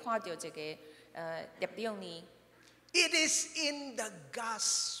会看到这个力量呢？ It is in the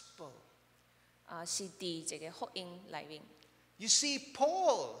gospel. 是伫这个福音内面。 You see,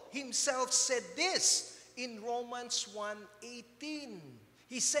 Paul himself said this in Romans 1:18.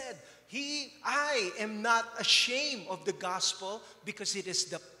 He said, I am not ashamed of the gospel because it is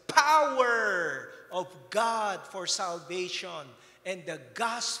the power of God for salvation. And the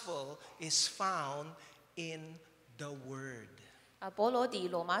gospel is found in the word. 保罗伫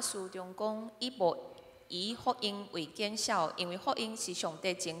罗马书中讲，以福音为见效，因为福音是上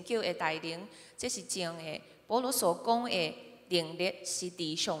帝拯救的大能，这是真的。保罗所讲的能力是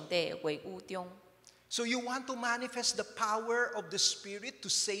伫上帝的话语中。 So you want to manifest the power of the Spirit to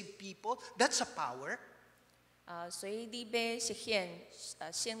save people? That's a power. 所以你要实现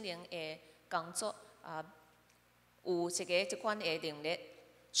圣灵的工作，有这款的能力，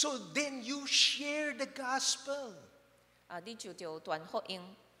 So then you share the gospel. 你就着传福音。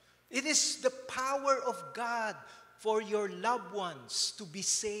 It is the power of God for your loved ones to be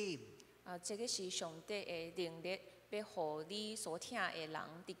saved. 这个是上帝的能力，要互你所疼的人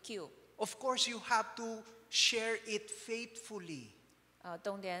得救。 Of course, you have to share it faithfully.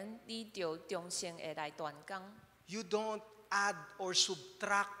 当然，你就忠诚的来传讲。 You don't add or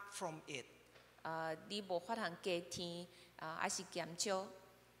subtract from it. 你无法通加添还是减少，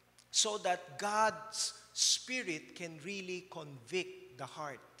 So that God's Spirit can really convict the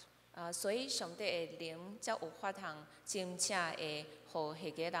heart. 所以上帝的灵才有法通真正会互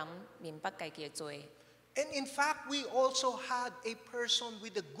迄个人明白家己的罪。 And in fact, we also had a person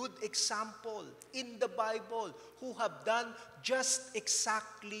with a good example in the Bible who have done just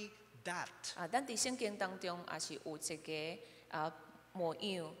exactly that. 咱伫圣经当中也是有一个模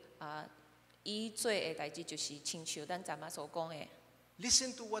样伊做的代志就是亲像咱昨仔所讲的。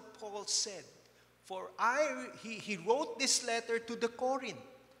 Listen to what Paul said. He wrote this letter to the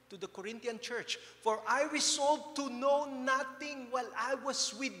Corinthian church. For I resolved to know nothing while I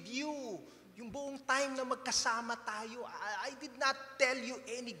was with you. Yung buong time na magkasama tayo, I did not tell you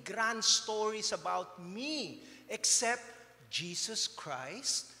any grand stories about me except Jesus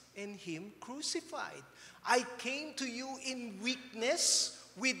Christ and Him crucified. I came to you in weakness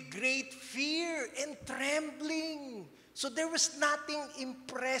with great fear and trembling. So there was nothing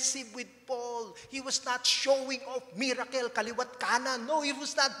impressive with Paul. He was not showing off miracle, kaliwat kanan. No, he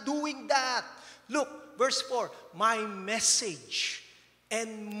was not doing that. Look, verse 4, my message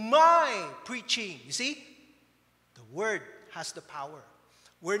and my preaching. You see, the word has the power.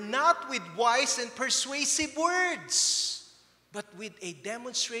 We're not with wise and persuasive words, but with a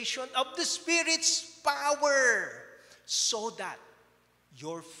demonstration of the Spirit's power, so that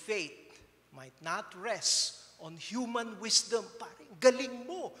your faith might not rest on human wisdom. Parang galing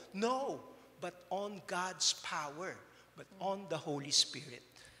mo. No, but on God's power, but on the Holy Spirit.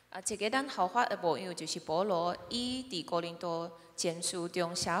 一个咱效法的模样，就是保罗伊伫哥林多前书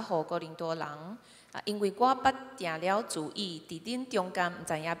中写互哥林多人。因为我捌定了主意，伫恁中间毋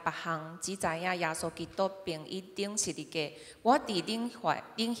知影别项，只知影耶稣基督并伊顶十字架。我伫恁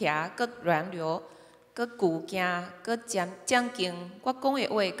遐佫软弱，佫固惊，佫讲经。我讲的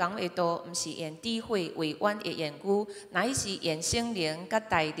话、讲的道，毋是用智慧委婉的言语，乃是用圣灵甲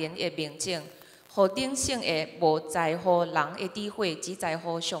大能的明证。何等性的无在乎人的智慧，只在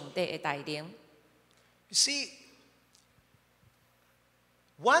乎上帝的大能。You see,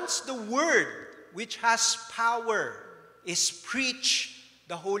 once the word which has power is preached,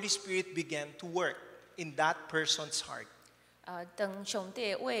 the Holy Spirit began to work in that person's heart. 当上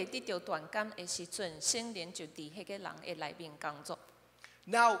帝的话得到传感的时阵，圣灵就伫迄个人的内面工作。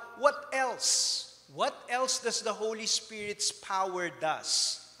Now, what else? What else does the Holy Spirit's power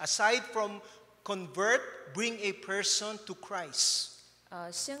does? Aside from convert, bring a person to Christ.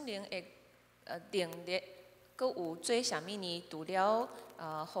 圣灵的能力，佫有做啥物呢？除了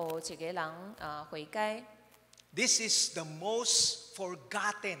互一个人悔改。This is the most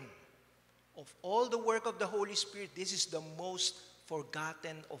forgotten of all the work of the Holy Spirit. This is the most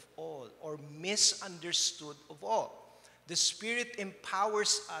forgotten of all, or misunderstood of all. The Spirit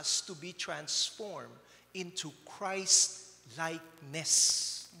empowers us to be transformed into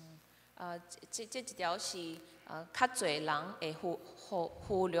Christ-likeness. 这一条是较侪人会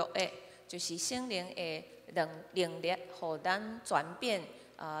忽略的，就是圣灵的能力，互咱转变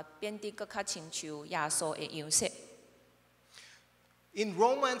变得佫较亲像耶稣的样式。In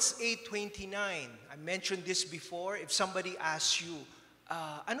Romans 8:29, I mentioned this before. If somebody asks you,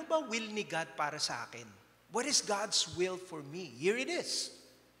 ano ba will ni God para sa akin? What is God's will for me? Here it is.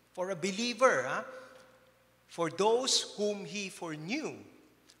 For a believer, for those whom He foreknew,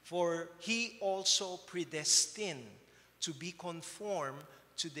 for He also predestined to be conformed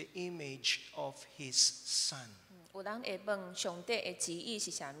to the image of His Son. 有人会问上帝的旨意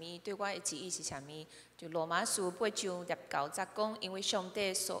是啥物？对我的旨意是啥物？就罗马书8章9节讲，因为上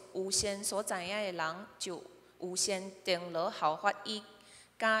帝所预先所知影的人，就预先定了效法伊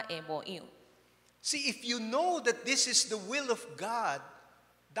家的模样。See, if you know that this is the will of God,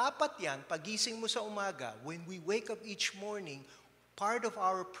 dapat yan, pagising mo sa umaga, when we wake up each morning, part of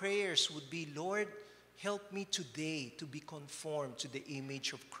our prayers would be, Lord, help me today to be conformed to the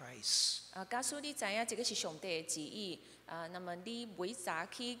image of Christ. 假使你知影这个是上帝的旨意，那么你每早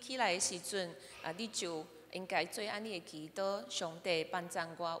起来的时阵，你就应该做安尼的祈祷，上帝帮助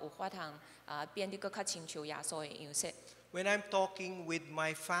我有法通变得佫较亲像耶稣的样式。When I'm talking with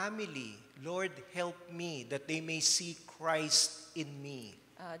my family, Lord, help me that they may see Christ in me.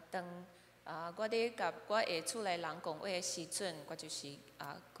 当我咧甲我的厝内人讲话的时阵，我就是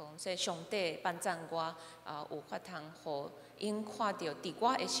讲说上帝帮助我有法通，互因看到伫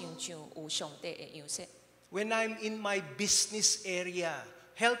我的身上有上帝的样式。When I'm in my business area,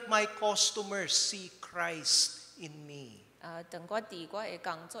 help my customers see Christ in me. 当我伫我的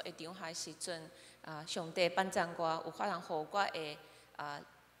工作的场合时阵，上帝帮助我有法通，互我的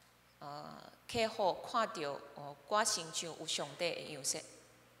客户看到我身上有上帝的样式。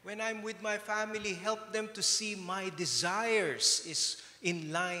When I'm with my family, help them to see my desires is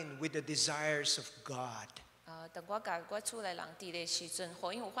in line with the desires of God. 当我甲我厝内人伫的时阵，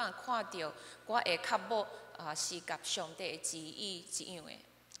互因有法看到我会较无是甲上帝的旨意一样的。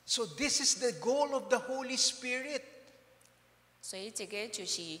So this is the goal of the Holy Spirit. 所以这个就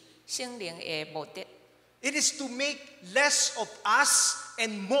是圣灵的目的。It is to make less of us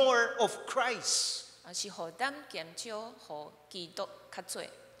and more of Christ. 是互咱减少，互基督较多。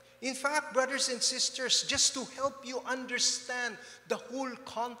In fact, brothers and sisters, just to help you understand the whole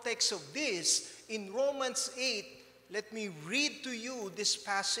context of this, in Romans 8, let me read to you this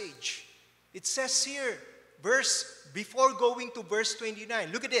passage. It says here, before going to verse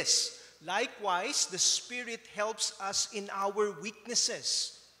 29, look at this. Likewise, the Spirit helps us in our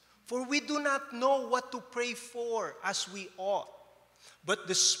weaknesses, for we do not know what to pray for as we ought. But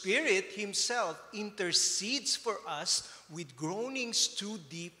the Spirit Himself intercedes for us with groanings too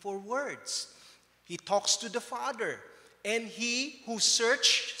deep for words. He talks to the Father, and He who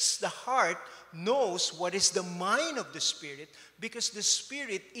searches the heart knows what is the mind of the Spirit, because the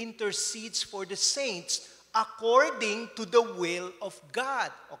Spirit intercedes for the saints according to the will of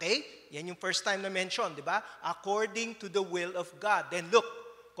God. Okay? Yan yung first time na mention, di ba? According to the will of God. Then look,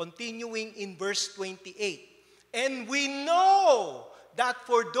 continuing in verse 28. And we know that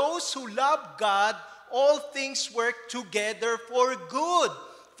for those who love God, all things work together for good,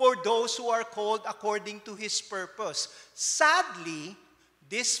 for those who are called according to His purpose. Sadly,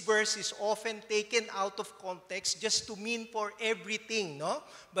 this verse is often taken out of context just to mean for everything, no?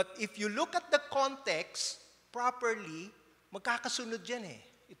 But if you look at the context properly, magkakasunod yan eh.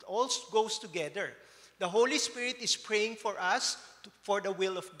 It all goes together. The Holy Spirit is praying for us for the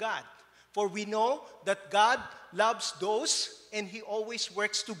will of God. For we know that God loves those and He always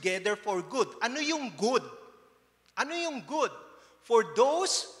works together for good. Ano yung good? Ano yung good? For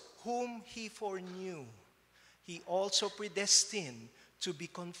those whom He foreknew, He also predestined to be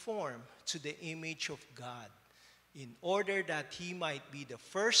conformed to the image of God, in order that He might be the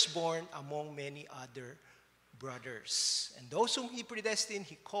firstborn among many other brothers. And those whom He predestined,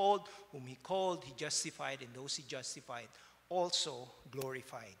 He called. Whom He called, He justified. And those He justified, also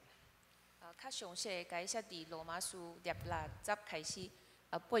glorified. 较详细的解释伫罗马书6章开始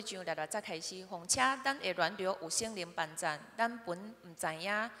，8章6章开始，况且咱会软弱有圣灵帮助，咱本毋知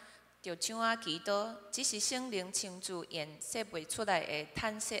影，就像基督，只是圣灵亲自言说袂出来的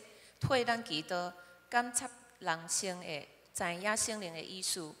叹息，替咱基督监察人生的知影圣灵的意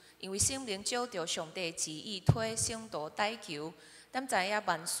思，因为圣灵照着上帝的旨意替圣徒代求，咱知影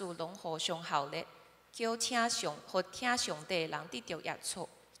万事拢互相效力，叫听上帝的人得着益处。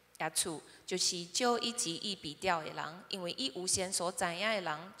就是照伊旨意比调的人，因为伊有先所知影的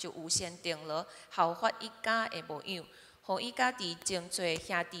人，就有先定了效法伊家的模样，互伊家伫真侪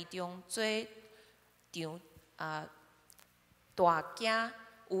兄弟中做大家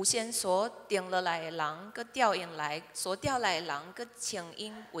有先所定落来的人，佮调用来所调来的人，佮称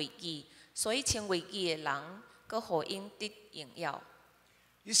因为义，所以称为义的人，佮互因得荣耀。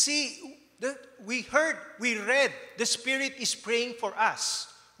You see, we read, the Spirit is praying for us.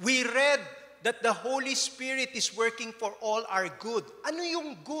 We read that the Holy Spirit is working for all our good. Ano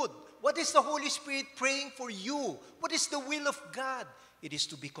yung good? What is the Holy Spirit praying for you? What is the will of God? It is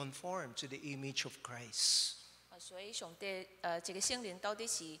to be conformed to the image of Christ. 所以上帝这个圣灵到底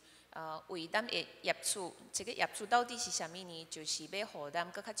是为咱的业处，这个业处到底是啥物呢？就是要互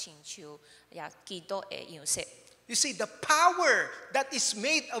咱更较亲像也基督的样式。You see, the power that is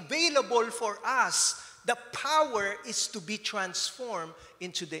made available for us, the power is to be transformed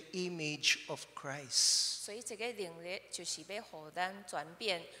into the image of Christ. 所以这个能力就是要互咱转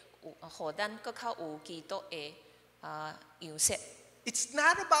变，互咱更较有基督的样式。It's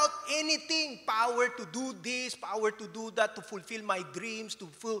not about anything, power to do this, power to do that, to fulfill my dreams, to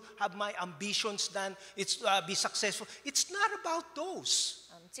have my ambitions done, it's be successful. It's not about those.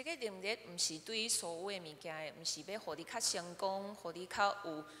 这个能力唔是对所有的物件，唔是要互你较成功，互你较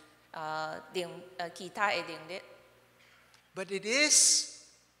有其他的能力。But it is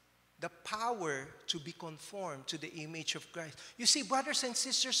the power to be conformed to the image of Christ. You see, brothers and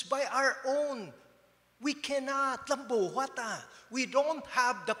sisters, by our own, we cannot. We don't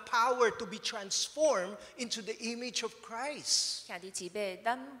have the power to be transformed into the image of Christ. 兄弟姊妹，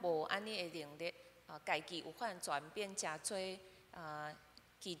咱无安尼的能力，家己有法转变成做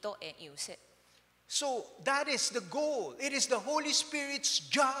基督的样式。So that is the goal. It is the Holy Spirit's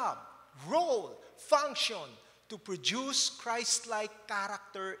job, role, function to produce Christ-like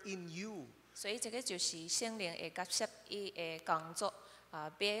character in you. 所以这个就是圣灵的角色，伊的工作，要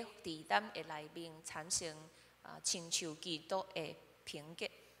伫咱的内面产生亲像基督的品格。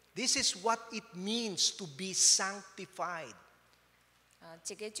This is what it means to be sanctified.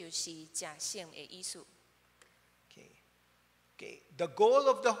 这个就是正圣的意思。Okay. The goal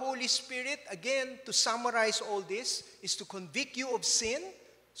of the Holy Spirit, again, to summarize all this, is to convict you of sin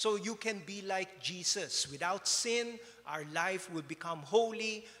so you can be like Jesus. Without sin, our life will become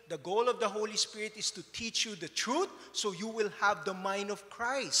holy. The goal of the Holy Spirit is to teach you the truth so you will have the mind of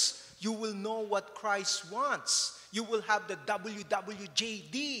Christ. You will know what Christ wants. You will have the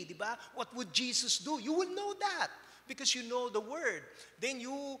WWJD, diba? What would Jesus do? You will know that because you know the Word.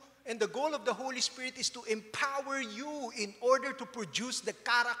 And the goal of the Holy Spirit is to empower you in order to produce the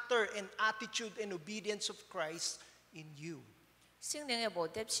character and attitude and obedience of Christ in you. 圣灵的目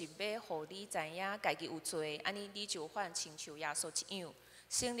的是要互你知影家己有罪，安尼你就反亲像耶稣一样。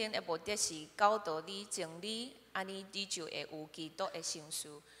圣灵的目的是教导你真理，安尼你就会有基督的形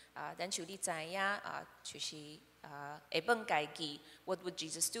象。但像你知影就是会问家己 ，What would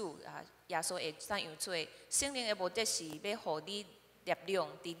Jesus do？耶稣会怎样做？圣灵的目的是要互你力量，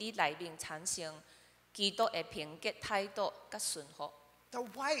伫你内面产生基督的品格、态度甲顺服。Now,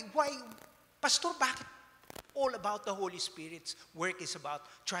 why, Pastor, bakit all about the Holy Spirit's work is about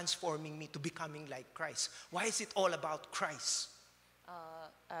transforming me to becoming like Christ? Why is it all about Christ?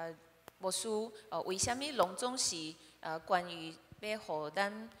 牧师，为什么拢总是关于要互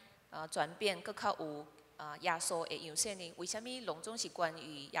咱转变更较有耶稣的样式呢？为什么拢总是关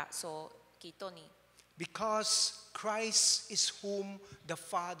于耶稣基督呢？ Because Christ is whom the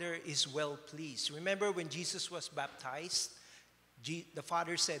Father is well pleased. Remember when Jesus was baptized? The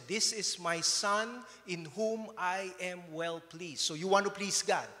Father said, "This is my Son in whom I am well pleased." So you want to please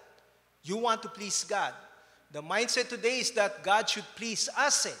God. You want to please God. The mindset today is that God should please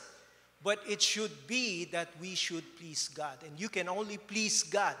us. But it should be that we should please God. And you can only please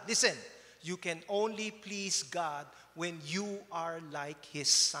God. Listen, you can only please God when you are like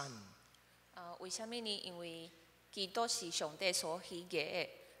His Son. 为什么呢？因为基督是上帝所喜悦的。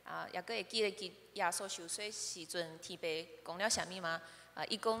也阁会记得耶稣受洗时阵，天父讲了啥物吗？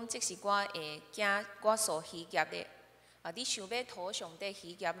伊讲这是我会惊我所喜悦的。你想要讨上帝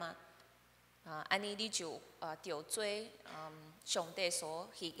喜悦吗？安尼你就着做上帝所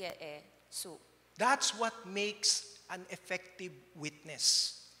喜悦的事。That's what makes an effective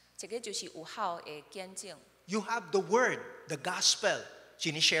witness. 这个就是有效的见证。You have the word, the gospel.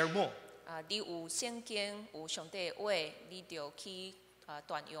 Sinishare mo. 你有圣经，有上帝的话，你就去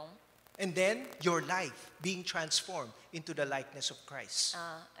传扬。And then your life being transformed into the likeness of Christ.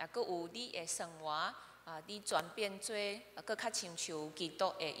 也阁有你的生活，你转变做阁较亲像基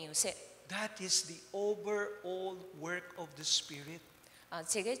督的样式。That is the overall work of the Spirit.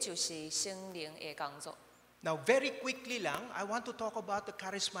 这个就是圣灵的工作。Now, very quickly lang, I want to talk about the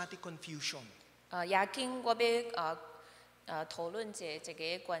charismatic confusion. 也紧我要讨论一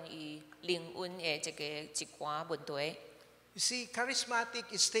个关于灵恩的一寡问题。You see, charismatic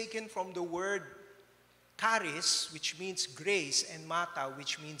is taken from the word charis, which means grace, and mata,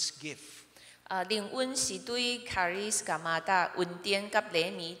 which means gift. 灵恩是对 charis 甲 mata 恩典甲礼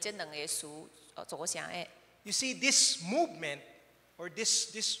仪这两个词组成的。You see, this movement or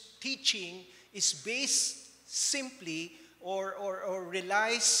this teaching is based simply or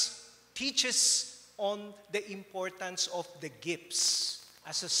teaches on the importance of the gifts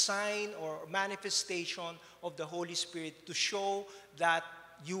as a sign or manifestation of the Holy Spirit to show that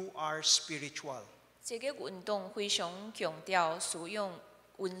you are spiritual. 这个运动非常强调使用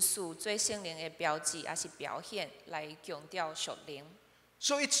文书做圣灵的标志，也是表现来强调属灵。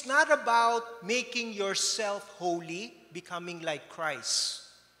So it's not about making yourself holy, becoming like Christ.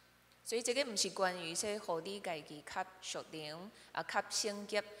 所以这个不是关于说，互你家己较属灵，较圣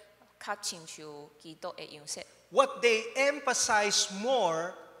洁，较亲像基督的样式。What they emphasize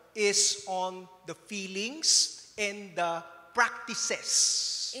more is on the feelings and the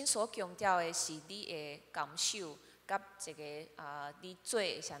practices. 因所强调的是你的感受，甲这个你做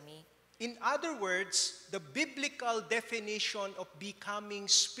的啥物。In other words, the biblical definition of becoming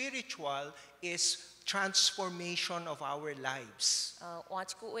spiritual is transformation of our lives. 换一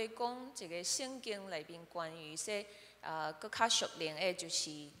句话讲，这个圣经里面关于说，更较属灵的，就是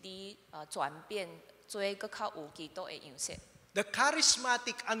你转变做更较有基督的样式。The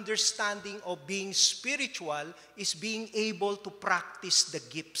charismatic understanding of being spiritual is being able to practice the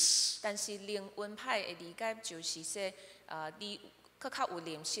gifts. 但是灵恩派的理解就是说，你更较有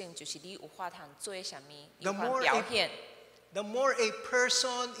灵性，就是你有法通做啥物，有法表现。The more a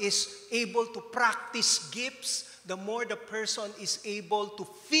person is able to practice gifts, the more the person is able to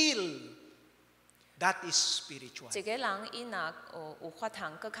feel that is spiritual. 一个人伊若有法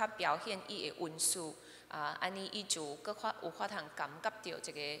通搁较表现伊的运势，安尼伊就搁有法通感觉到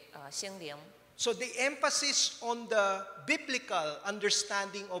一个圣灵。So the emphasis on the biblical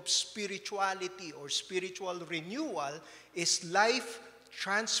understanding of spirituality or spiritual renewal is life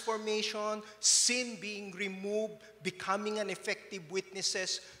transformation, sin being removed, becoming an effective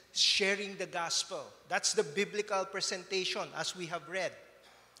witnesses, sharing the gospel. That's the biblical presentation as we have read.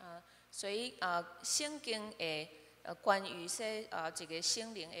 所以圣经的关于说一个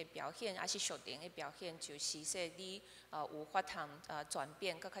圣灵的表现，还是属灵的表现，就是说你有法通转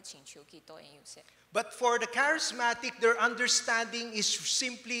变，搁较亲像基督一样说。But for the charismatic, their understanding is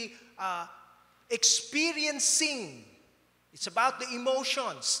simply experiencing. It's about the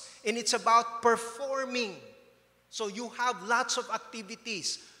emotions and it's about performing. So you have lots of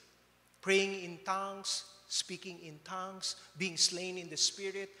activities: praying in tongues, speaking in tongues, being slain in the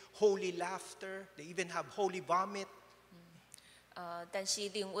spirit, holy laughter. They even have holy vomit. 但是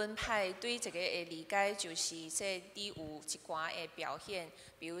灵恩派对这个的理解就是说，你有一寡的表现，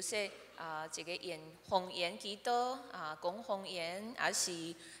比如说这个方言祈祷讲方言，还是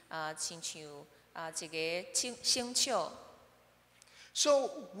亲像一个圣笑。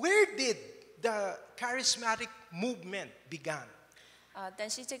So where did the charismatic movement began? 但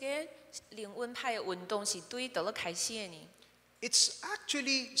是这个灵恩派的运动是对倒落开始的呢？ It's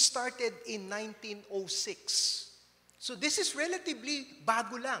actually started in 1906. So this is relatively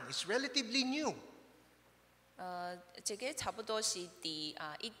bago lang. It's relatively new. 这个差不多是伫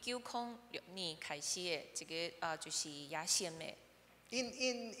1906年开始的，这个就是亚新的。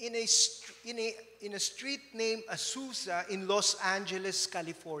In a street named Azusa in Los Angeles,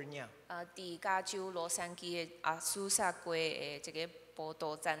 California. 伫加州洛杉矶的阿苏萨街的这个报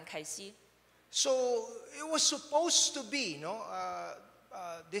道站开始。So it was supposed to be,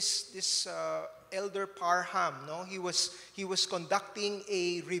 this Elder Parham, he was conducting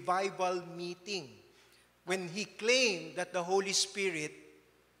a revival meeting when he claimed that the Holy Spirit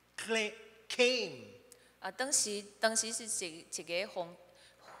came. 当时是一个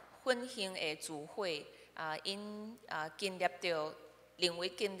混兴的聚会，因认为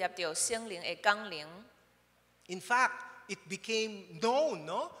经历到圣灵的降临。In fact, it became known,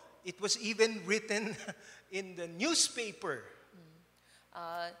 It was even written in the newspaper.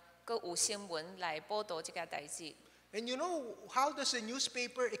 佮有新闻来报道这个代志。 And you know how does the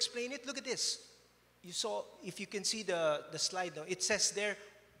newspaper explain it? Look at this. If you can see the slide now, it says there,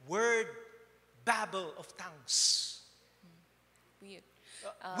 word babble of tongues. Weird.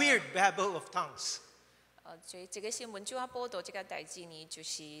 Weird babble of tongues. 所以这个新闻主要报道这个代志呢，就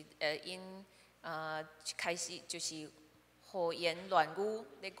是因开始就是胡言乱语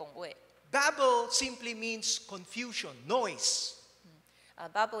咧讲话。Babble simply means confusion, noise.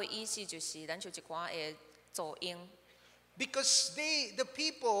 babble 意思就是咱就一寡的噪音。Because the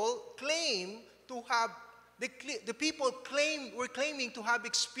people claim to have the people were claiming to have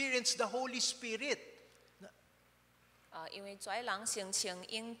experienced the Holy Spirit. 因为遮人声称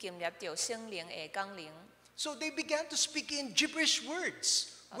因经历到圣灵的降临。So they began to speak in gibberish words.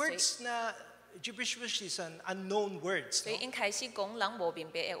 Words na gibberish words is an unknown words. 所以因开始讲人无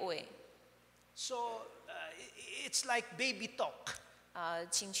明白的话。So it's like baby talk.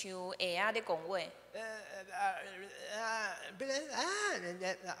 亲像婴仔咧讲话。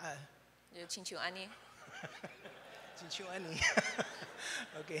就亲像安尼。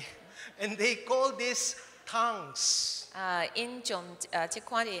Okay, and they call this tongues. 因将这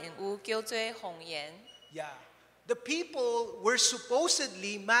款的有叫做方言。Yeah, the people were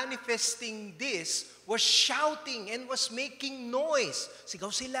supposedly manifesting this, was shouting and was making noise.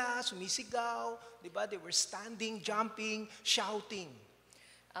 Sigaw sila, sumisigaw, diba? They were standing, jumping, shouting.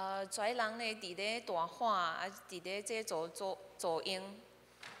 遮人呢，伫咧大喊，伫咧这噪音。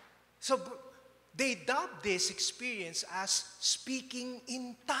So they dubbed this experience as speaking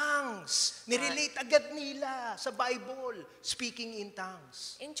in tongues. Nirelate agad nila sa Bible, speaking in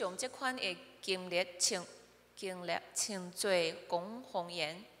tongues. 因将这款的经历称做讲方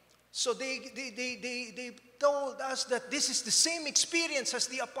言。So they told us that this is the same experience as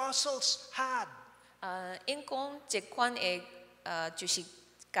the apostles had. 因讲这款的就是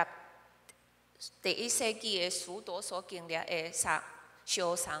甲第一世纪的使徒所经历的相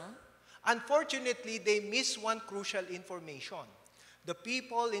同。Unfortunately, they miss one crucial information. The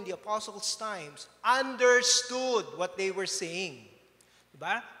people in the apostles' times understood what they were saying.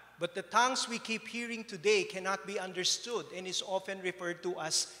 Diba? But the tongues we keep hearing today cannot be understood and is often referred to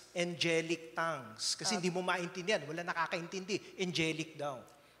as angelic tongues. Kasi hindi mo maintindihan, wala nakakaintindi, angelic daw.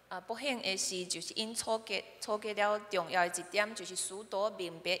 不幸的是，就是因错过了重要的一点，就是许多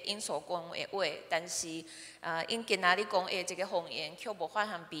明白因所讲的话，但是因今仔日讲的这个方言，却无法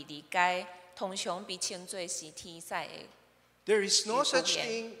通被理解，通常被称作是天使的。There is no such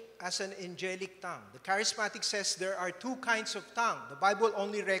thing as an angelic tongue. The charismatic says there are two kinds of tongue. The Bible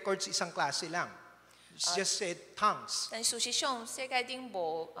only records isang klase lang. It's just said tongues. 但事实上，世界顶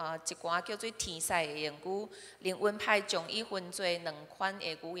无一寡叫做天使的言语，灵恩派将伊分做两款的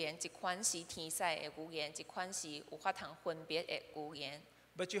语言，一款是天使的语言，一款是有法通分别的语言。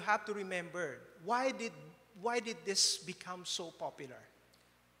But you have to remember, why did this become so popular?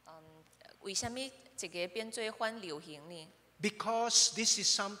 为什么这个变做反流行呢？ Because this is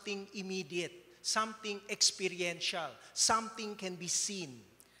something immediate, something experiential, something can be seen.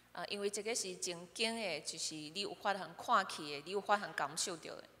 因为这个是正经的，就是你有法通看起的，你有法通感受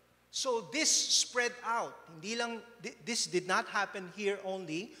到的。So this spread out. This did not happen here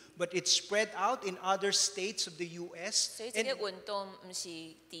only, but it spread out in other states of the U.S. 所以这个运动不是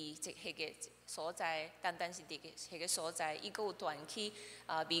伫迄个所在，单单是伫迄个所在，伊阁有传去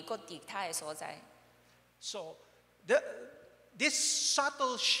美国其他的所在。So this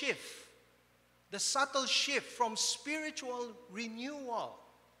subtle shift, the subtle shift from spiritual renewal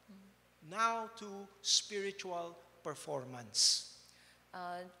now to spiritual performance.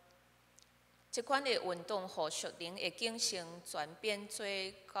 这款的运动，互属灵的精神转变做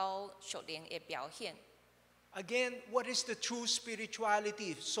到属灵的表现。Again, what is the true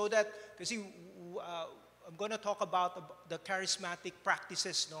spirituality? So that, because I'm going to talk about the charismatic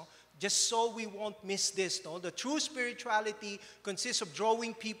practices, no? Just so we won't miss this, no? The true spirituality consists of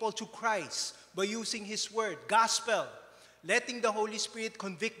drawing people to Christ by using His word, gospel, letting the Holy Spirit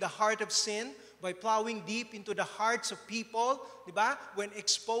convict the heart of sin by plowing deep into the hearts of people, diba? When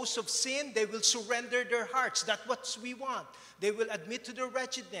exposed of sin, they will surrender their hearts. That's what we want. They will admit to their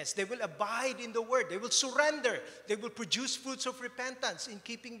wretchedness. They will abide in the word. They will surrender. They will produce fruits of repentance in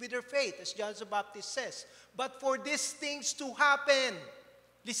keeping with their faith, as John the Baptist says. But for these things to happen,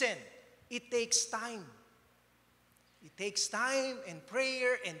 listen, it takes time. It takes time and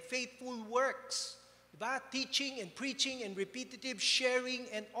prayer and faithful works. Teaching and preaching and repetitive sharing,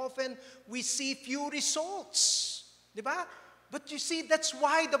 and often we see few results. But you see, that's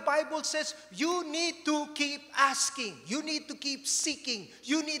why the Bible says you need to keep asking, you need to keep seeking,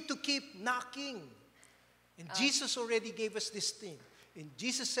 you need to keep knocking. And Jesus already gave us this thing. And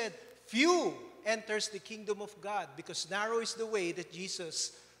Jesus said, few enters the kingdom of God, because narrow is the way that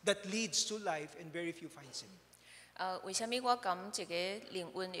leads to life, and very few finds Him. 为什么我讲这个灵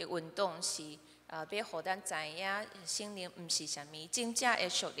恩的运动是要互咱知影，圣灵毋是啥物，真正的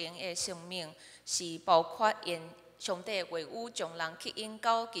属灵的生命是包括因上帝的话语将人吸引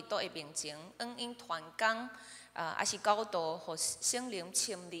到基督的面前，因传讲，还是教导，互圣灵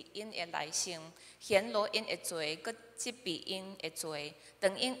侵入因的内心，显露因的罪，佮责备因的罪。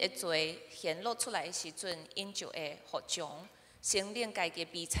当因的罪显露出来的时阵，因就会服从。圣灵家己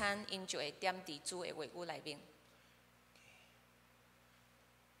悲惨，因就会踮伫主的话语内面。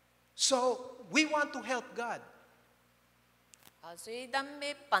So we want to help God. 所以咱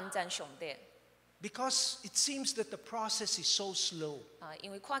要帮助上帝。Because it seems that the process is so slow.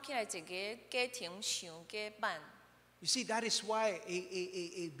 因为看起来这个过程伤过慢。You see, that is why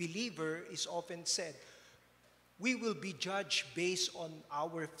a believer is often said, we will be judged based on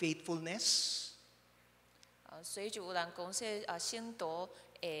our faithfulness. 所以就有人讲说，信徒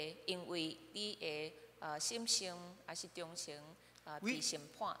会因为你的信心还是忠诚被审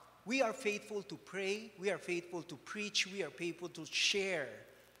判。We are faithful to pray, we are faithful to preach, we are faithful to share.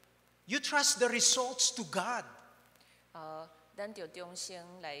 You trust the results to God. 咱就忠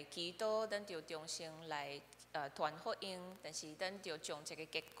诚来祈祷，咱就忠诚来传福音，但是咱就将这个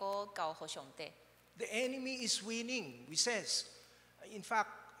结果交给上帝。The enemy is winning, we says. In fact,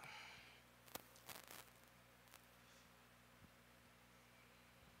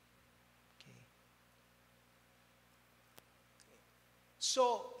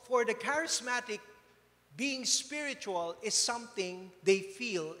 so for the charismatic, being spiritual is something they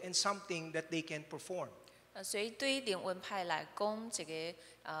feel and something that they can perform. 所以对灵恩派来讲，这个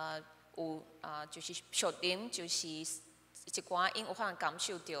就是属灵，就是一寡因有法感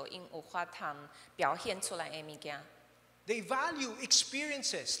受到，因有法通表现出来的物件。They value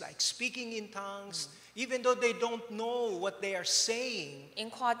experiences like speaking in tongues, even though they don't know what they are saying. 因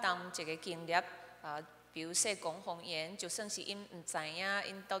看当这个经历，比如说讲方言，就算是因唔知影，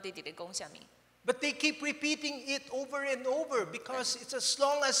因到底伫咧讲啥物。But they keep repeating it over and over because it's as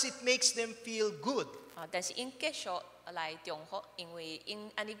long as it makes them feel good. 但是因继续来重复，因为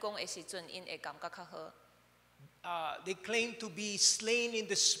因安尼讲的时阵，因会感觉较好。They claim to be slain in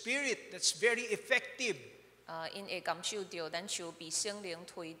the Spirit. That's very effective. 因会感受到咱手被圣灵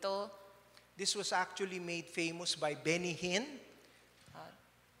推倒。 This was actually made famous by Benny Hinn.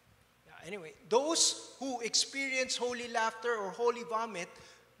 Anyway, those who experience holy laughter or holy vomit,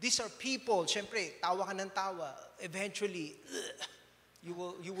 these are people, syempre, tawa ka ng tawa, eventually, you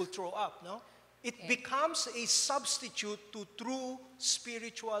will throw up, no? It becomes a substitute to true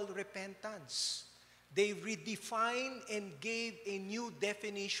spiritual repentance. They redefined and gave a new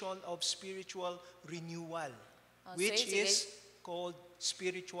definition of spiritual renewal, which is called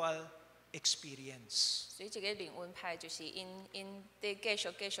spiritual experience. 所以这个灵恩派就是因在继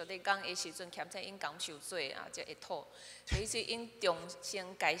续在讲的时阵，欠在因感受罪啊，就会吐。所以是因重新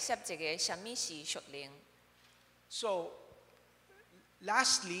解释一个什么是属灵。So,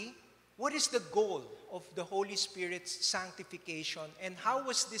 lastly, what is the goal of the Holy Spirit's sanctification, and how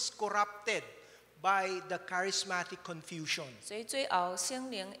was this corrupted by the charismatic confusion? 所以最后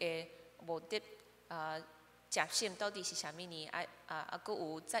圣灵的目的接心到底是什么呢？佫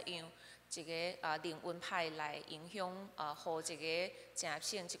有怎样？ 一个灵恩派来影响和一个接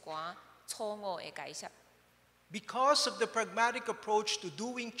信一寡错误的解释。Because of the pragmatic approach to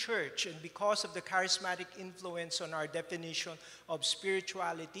doing church and because of the charismatic influence on our definition of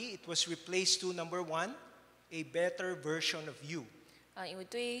spirituality, it was replaced to number one, a better version of you. 因为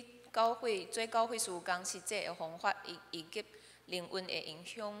对教会做教会事工实际的方法以及灵恩的影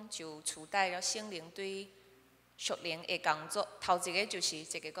响，就取代了圣灵对 属灵的工作，头一个就是一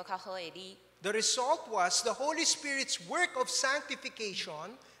个更较好的你。The result was the Holy Spirit's work of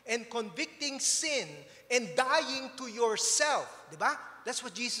sanctification and convicting sin and dying to yourself. Diba? That's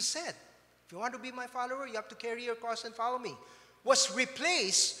what Jesus said. If you want to be my follower, you have to carry your cross and follow me. Was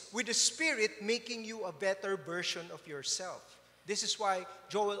replaced with the Spirit making you a better version of yourself. This is why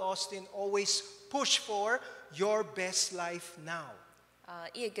Joel Austin always pushed for your best life now.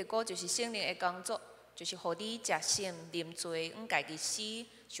 伊个结果就是圣灵的工作。 就是互你食心啉醉，家己死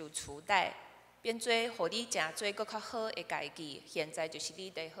受取代，变做互你食做更较好的家己。现在就是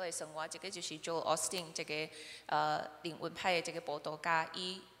你最好的生活，这个就是 Joel Austin 这个灵恩派的这个报道家，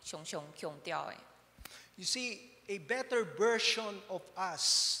伊常常强调的。You see, a better version of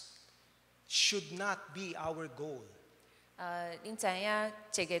us should not be our goal. 恁知影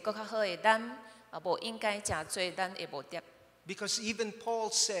一个更较好的咱，无应该食做咱的目的。Because even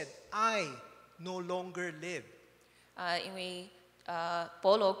Paul said, I no longer live. 因为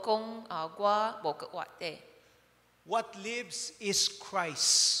保罗讲我无个活的。What lives is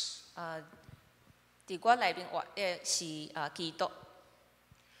Christ. 伫我内面活的是基督。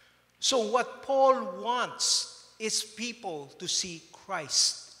So what Paul wants is people to see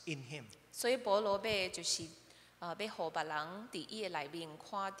Christ in him. 所以保罗要就是要互别人伫伊的内面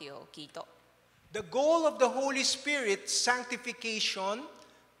看到基督。The goal of the Holy Spirit's sanctification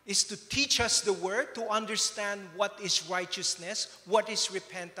is to teach us the word, to understand what is righteousness, what is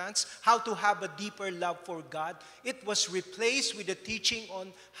repentance, how to have a deeper love for God. It was replaced with a teaching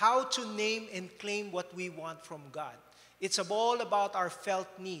on how to name and claim what we want from God. It's all about our felt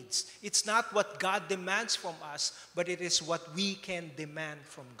needs. It's not what God demands from us, but it is what we can demand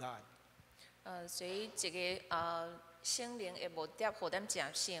from God. 所以这个圣灵的目的，互咱接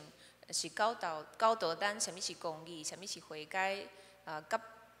信，是教导咱什么是公义，什么是悔改，甲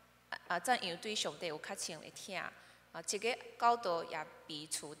怎样对上帝有较深的听。这个教导也被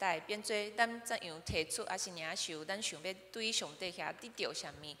取代，变做咱怎样提出还是领受，咱想要对上帝遐得到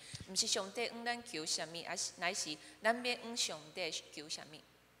什么，毋是上帝咱求什么，乃是咱要上帝求什么。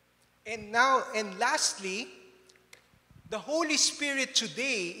And lastly, the Holy Spirit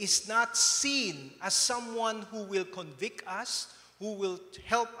today is not seen as someone who will convict us, who will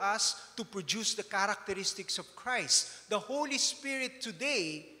help us to produce the characteristics of Christ. The Holy Spirit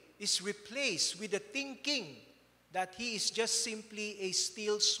today is replaced with the thinking that He is just simply a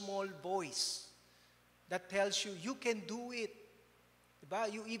still small voice that tells you, you can do it.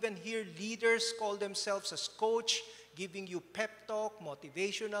 You even hear leaders call themselves as coach, giving you pep talk,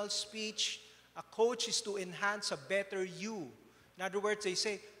 motivational speech. A coach is to enhance a better you. In other words, they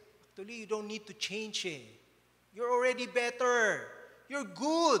say, actually, you don't need to change it. You're already better. You're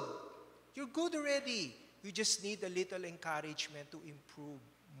good. You're good already. You just need a little encouragement to improve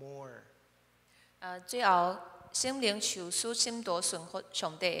more. 最后，圣灵受使心多顺服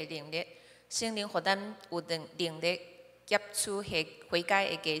上帝的能力，圣灵互咱有能力结出悔改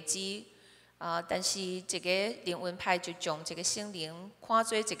的果子。但是这个灵恩派就将这个圣灵看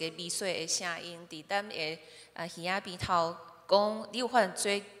做一个微小的声音，伫咱的耳仔边头讲，你有法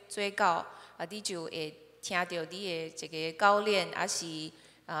做到，你就会听到你的这个教练，还是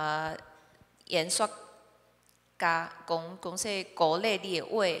言说讲说鼓励你的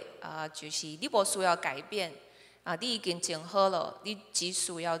话，就是你无需要改变，你已经真好了，你只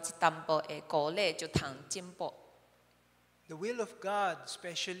需要一淡薄的鼓励就通进步。The will of God,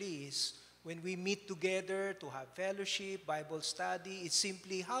 especially, is when we meet together to have fellowship, Bible study, it's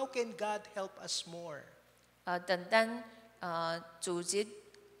simply how can God help us more? 等咱组织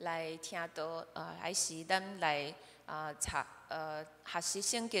来听到，还是咱来学习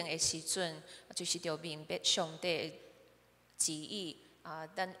圣经的时阵，就是着明白上帝的旨意，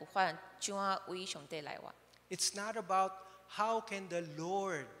咱有法怎啊为上帝来活。It's not about how can the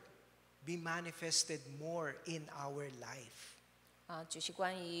Lord be manifested more in our life. 就是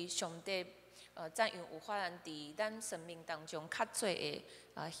关于上帝，怎样有法伫咱生命当中较多的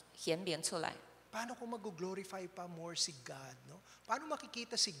显明出来。Paano ko mag-glorify pa more si God? No? Paano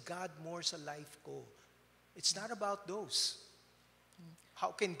makikita si God more sa life ko? It's not about those.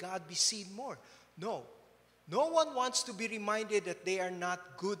 How can God be seen more? No. No one wants to be reminded that they are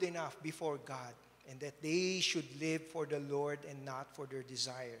not good enough before God and that they should live for the Lord and not for their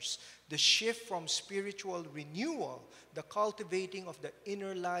desires. The shift from spiritual renewal, the cultivating of the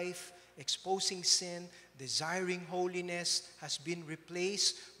inner life, exposing sin, desiring holiness, has been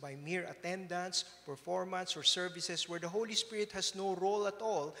replaced by mere attendance, performance, or services where the Holy Spirit has no role at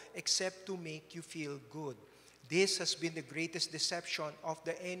all except to make you feel good. This has been the greatest deception of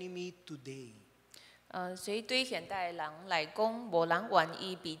the enemy today. 所以对现代的人来讲，无人愿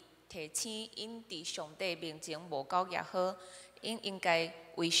意被提醒，因伫上帝面前无够也好，因应该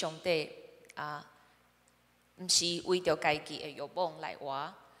为上帝毋是为着家己的欲望来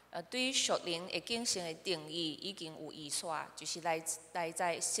活。对属灵的敬虔的定义已经有遗煞，就是内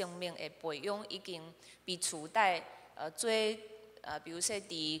在生命的培养已经被取代，做比如说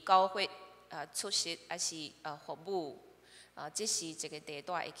伫教会出席还是服务，这是一个第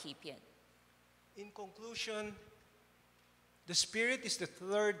大的欺骗。In conclusion, the Spirit is the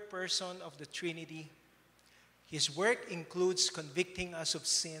third person of the Trinity. His work includes convicting us of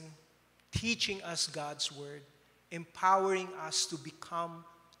sin, teaching us God's word, empowering us to become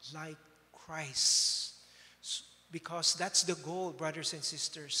like Christ. Because that's the goal, brothers and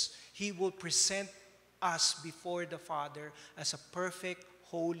sisters. He will present us before the Father as a perfect,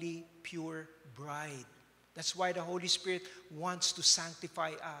 holy, pure bride. That's why the Holy Spirit wants to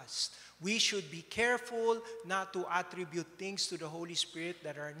sanctify us. We should be careful not to attribute things to the Holy Spirit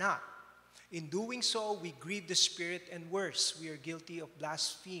that are not. In doing so, we grieve the Spirit, and worse, we are guilty of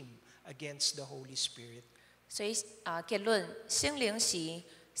blaspheme against the Holy Spirit. 所以结论，圣灵是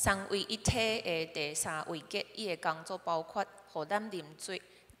三位一体的第三位格，伊的工作包括，互咱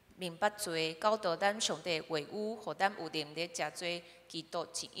明白罪，教导咱上帝的话语，互咱有能力食做基督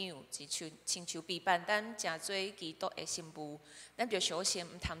一样，亲像陪伴咱食做基督的新妇。咱着小心，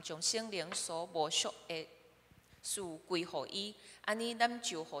毋通将圣灵所无属的事归互伊，安尼咱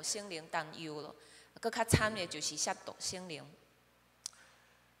就互圣灵担忧了。搁较惨的就是亵渎圣灵。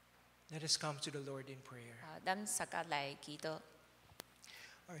Let us come to the Lord in prayer. 咱大家来祈祷。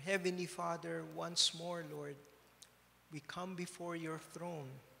Our Heavenly Father, once more, Lord, we come before your throne.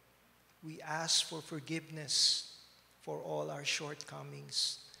 We ask for forgiveness for all our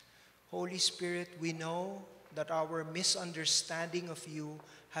shortcomings. Holy Spirit, we know that our misunderstanding of you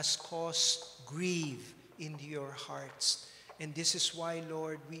has caused grief into your hearts. And this is why,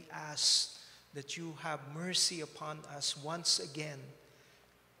 Lord, we ask that you have mercy upon us once again.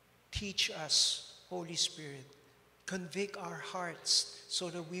 Teach us, Holy Spirit. Convict our hearts so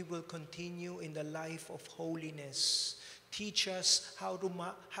that we will continue in the life of holiness. Teach us how to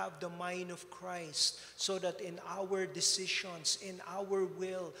have the mind of Christ so that in our decisions, in our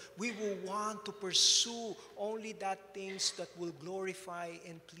will, we will want to pursue only that things that will glorify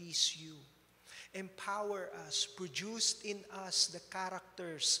and please you. Empower us, produce in us the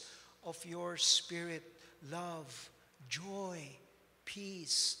characters of your Spirit, love, joy,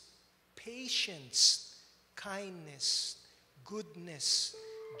 peace, patience, kindness, goodness,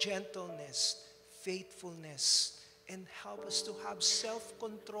 gentleness, faithfulness, and help us to have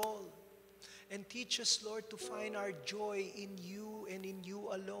self-control. And teach us, Lord, to find our joy in you and in you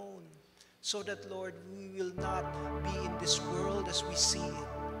alone, so that, Lord, we will not be in this world as we see it,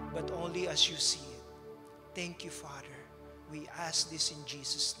 but only as you see it. Thank you, Father. We ask this in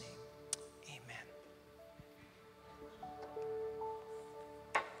Jesus' name. Amen.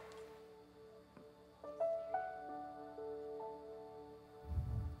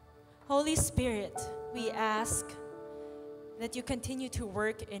 Holy Spirit, we ask that you continue to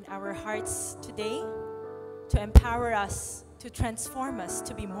work in our hearts today, to empower us, to transform us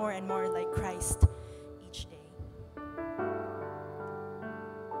to be more and more like Christ each day.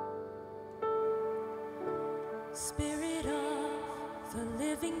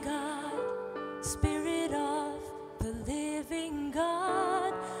 God, Spirit of the living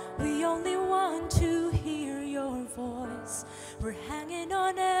God, we only want to hear your voice. We're hanging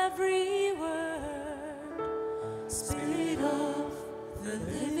on every word. Spirit of the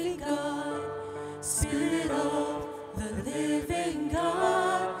living God, Spirit of the living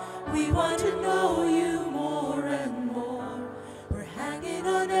God, we want to know you more and more. We're hanging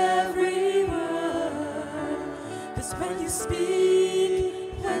on every word. 'Cause when you speak,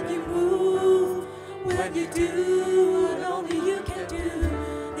 when you move, when you do what only you can do,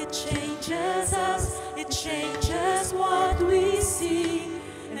 it changes us, it changes what we see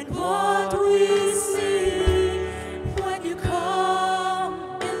and what we see. When you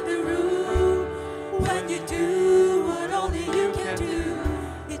come in the room, when you do what only you can do,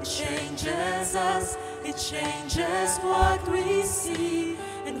 it changes us, it changes what we see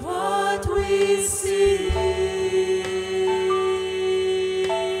and what we see.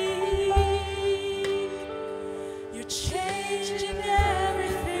 You're changing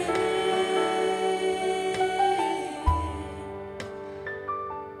everything.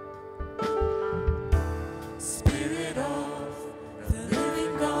 Spirit of the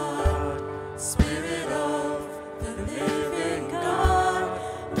living God, Spirit of the living God,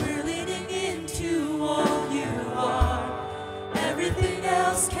 we're leaning into all you are. Everything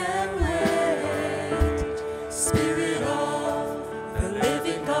else can wait. Spirit of the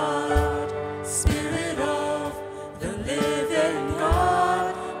living God, Spirit of the living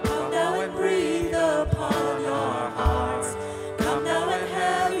God, come now and breathe upon our hearts. Come now and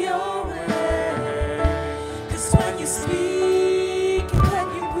have your way. 'Cause when you speak, when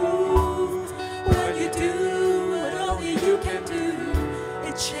you move, when you do what only you can do,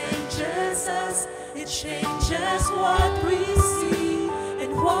 it changes us, it changes what we see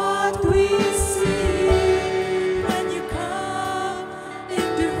and what we see. When you come in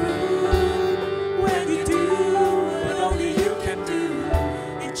the room, when you do what only you can do,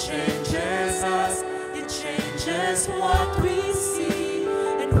 it changes us, it changes what we see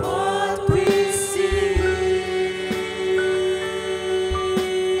and what we see.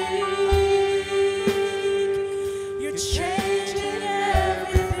 You're changing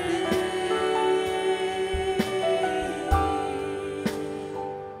everything.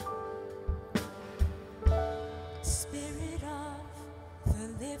 Spirit of the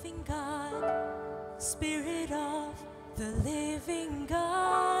living God, Spirit of the living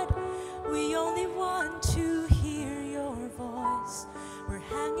God, we only want to hear your voice. We're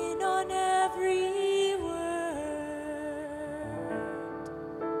hanging on every word.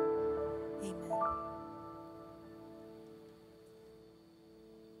 Amen.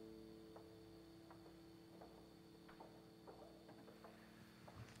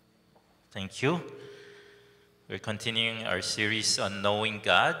 Thank you. We're continuing our series on knowing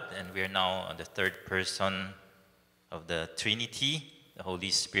God, and we're now on the third person of the Trinity, the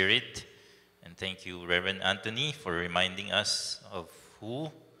Holy Spirit. And thank you, Reverend Anthony, for reminding us of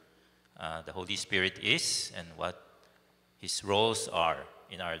who the Holy Spirit is and what his roles are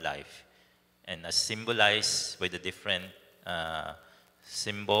in our life. And as symbolized by the different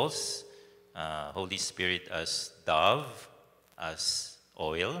symbols, Holy Spirit as dove, as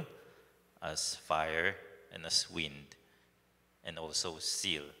oil, as fire, and as wind, and also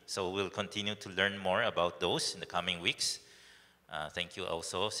seal. So we'll continue to learn more about those in the coming weeks. Thank you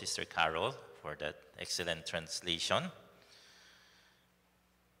also, Sister Carol, for that excellent translation.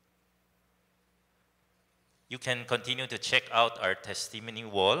 You can continue to check out our testimony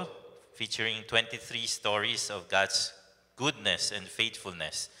wall featuring 23 stories of God's goodness and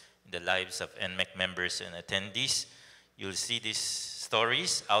faithfulness in the lives of NMEC members and attendees. You'll see these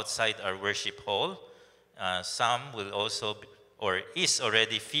stories outside our worship hall. Some will also be, or is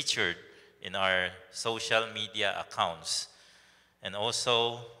already featured in our social media accounts and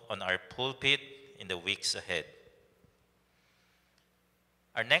also on our pulpit in the weeks ahead.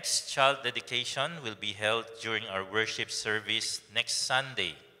 Our next child dedication will be held during our worship service next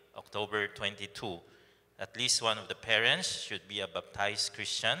Sunday, October 22. At least one of the parents should be a baptized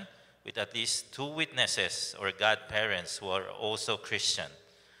Christian with at least 2 witnesses or godparents who are also Christian.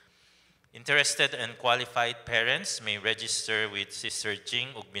 Interested and qualified parents may register with Sister Jing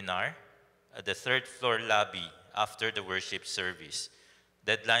Ugbinar at the 3rd floor lobby after the worship service.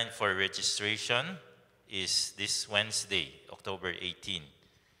 Deadline for registration is this Wednesday, October 18.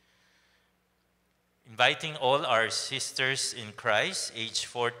 Inviting all our sisters in Christ, age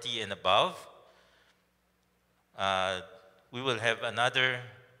 40 and above. We will have another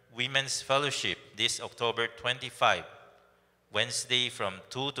Women's Fellowship this October 25, Wednesday from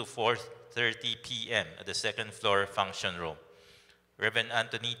 2 to 4:30 p.m. at the 2nd floor function room. Reverend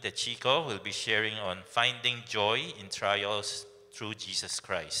Anthony Techico will be sharing on finding joy in trials through Jesus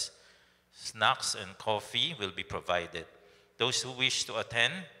Christ. Snacks and coffee will be provided. Those who wish to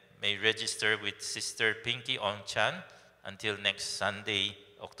attend may register with Sister Pinky Ongchan until next Sunday,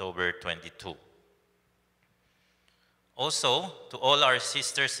 October 22. Also, to all our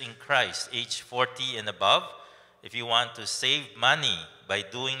sisters in Christ, age 40 and above, if you want to save money by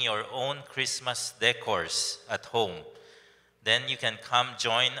doing your own Christmas decors at home, then you can come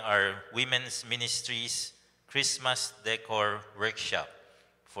join our Women's Ministries Christmas Decor Workshop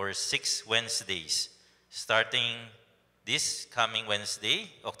for 6 Wednesdays, starting this coming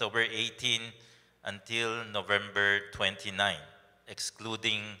Wednesday, October 18, until November 29,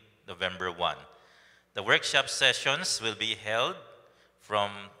 excluding November 1. The workshop sessions will be held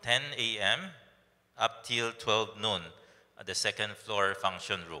from 10 a.m. up till 12 noon at the second floor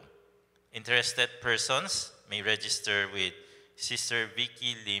function room. Interested persons may register with Sister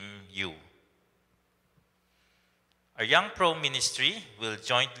Vicky Lim Yu. Our Young Pro Ministry will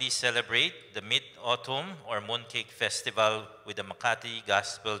jointly celebrate the Mid-Autumn or Mooncake Festival with the Makati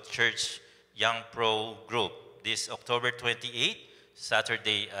Gospel Church Young Pro Group this October 28,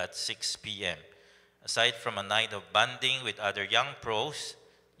 Saturday at 6 p.m. Aside from a night of bonding with other young pros,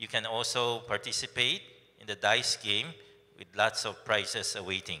 you can also participate in the dice game with lots of prizes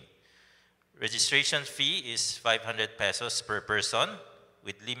awaiting. Registration fee is 500 pesos per person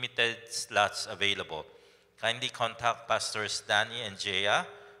with limited slots available. Kindly contact Pastors Danny and Jaya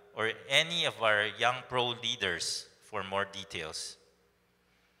or any of our young pro leaders for more details.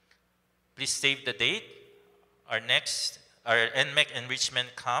 Please save the date. Our NMEC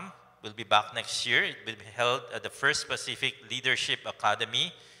Enrichment Camp will be back next year. It will be held at the First Pacific Leadership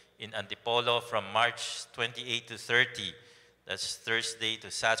Academy in Antipolo from March 28 to 30. That's Thursday to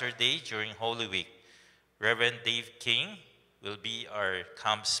Saturday during Holy Week. Reverend Dave King will be our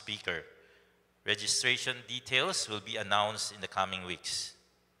camp speaker. Registration details will be announced in the coming weeks.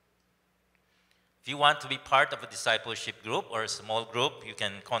 If you want to be part of a discipleship group or a small group, you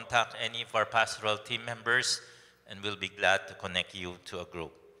can contact any of our pastoral team members and we'll be glad to connect you to a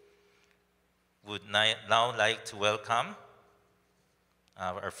group. Would now like to welcome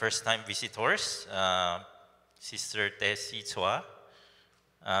our first-time visitors, Sister Techico,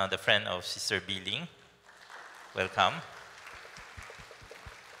 the friend of Sister Biling. Welcome.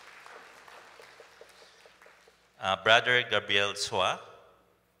 Brother Gabriel Chua.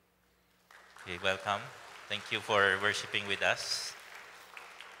 Okay, welcome. Thank you for worshiping with us.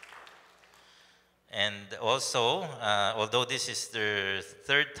 And also, although this is the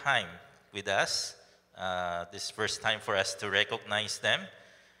third time with us, this first time for us to recognize them,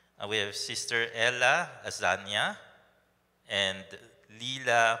 we have Sister Ella Azania and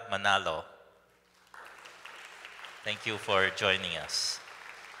Lila Manalo. Thank you for joining us.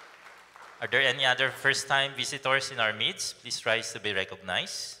 Are there any other first-time visitors in our midst? Please rise to be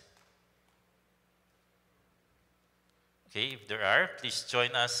recognized. Okay, if there are, please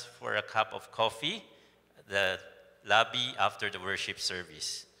join us for a cup of coffee at the lobby after the worship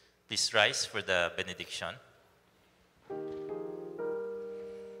service. Please rise for the benediction.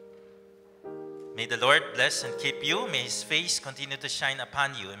 May the Lord bless and keep you. May His face continue to shine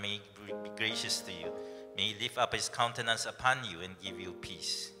upon you and may He be gracious to you. May He lift up His countenance upon you and give you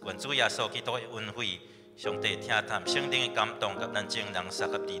peace. 愿主耶穌基督嘅恩惠，上帝聽探聖靈嘅感動及咱眾人撒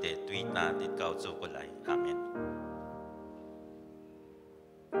及你哋對那日高做過來。阿們。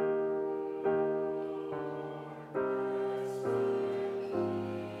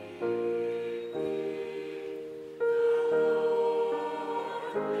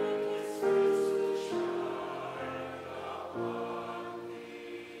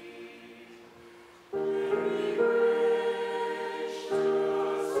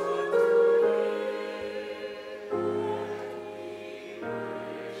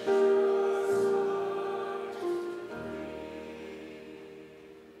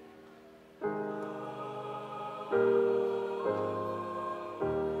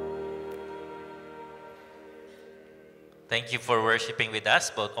Thank you for worshiping with us,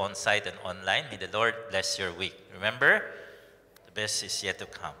 both on-site and online. May the Lord bless your week. Remember, the best is yet to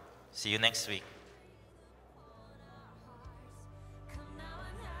come. See you next week.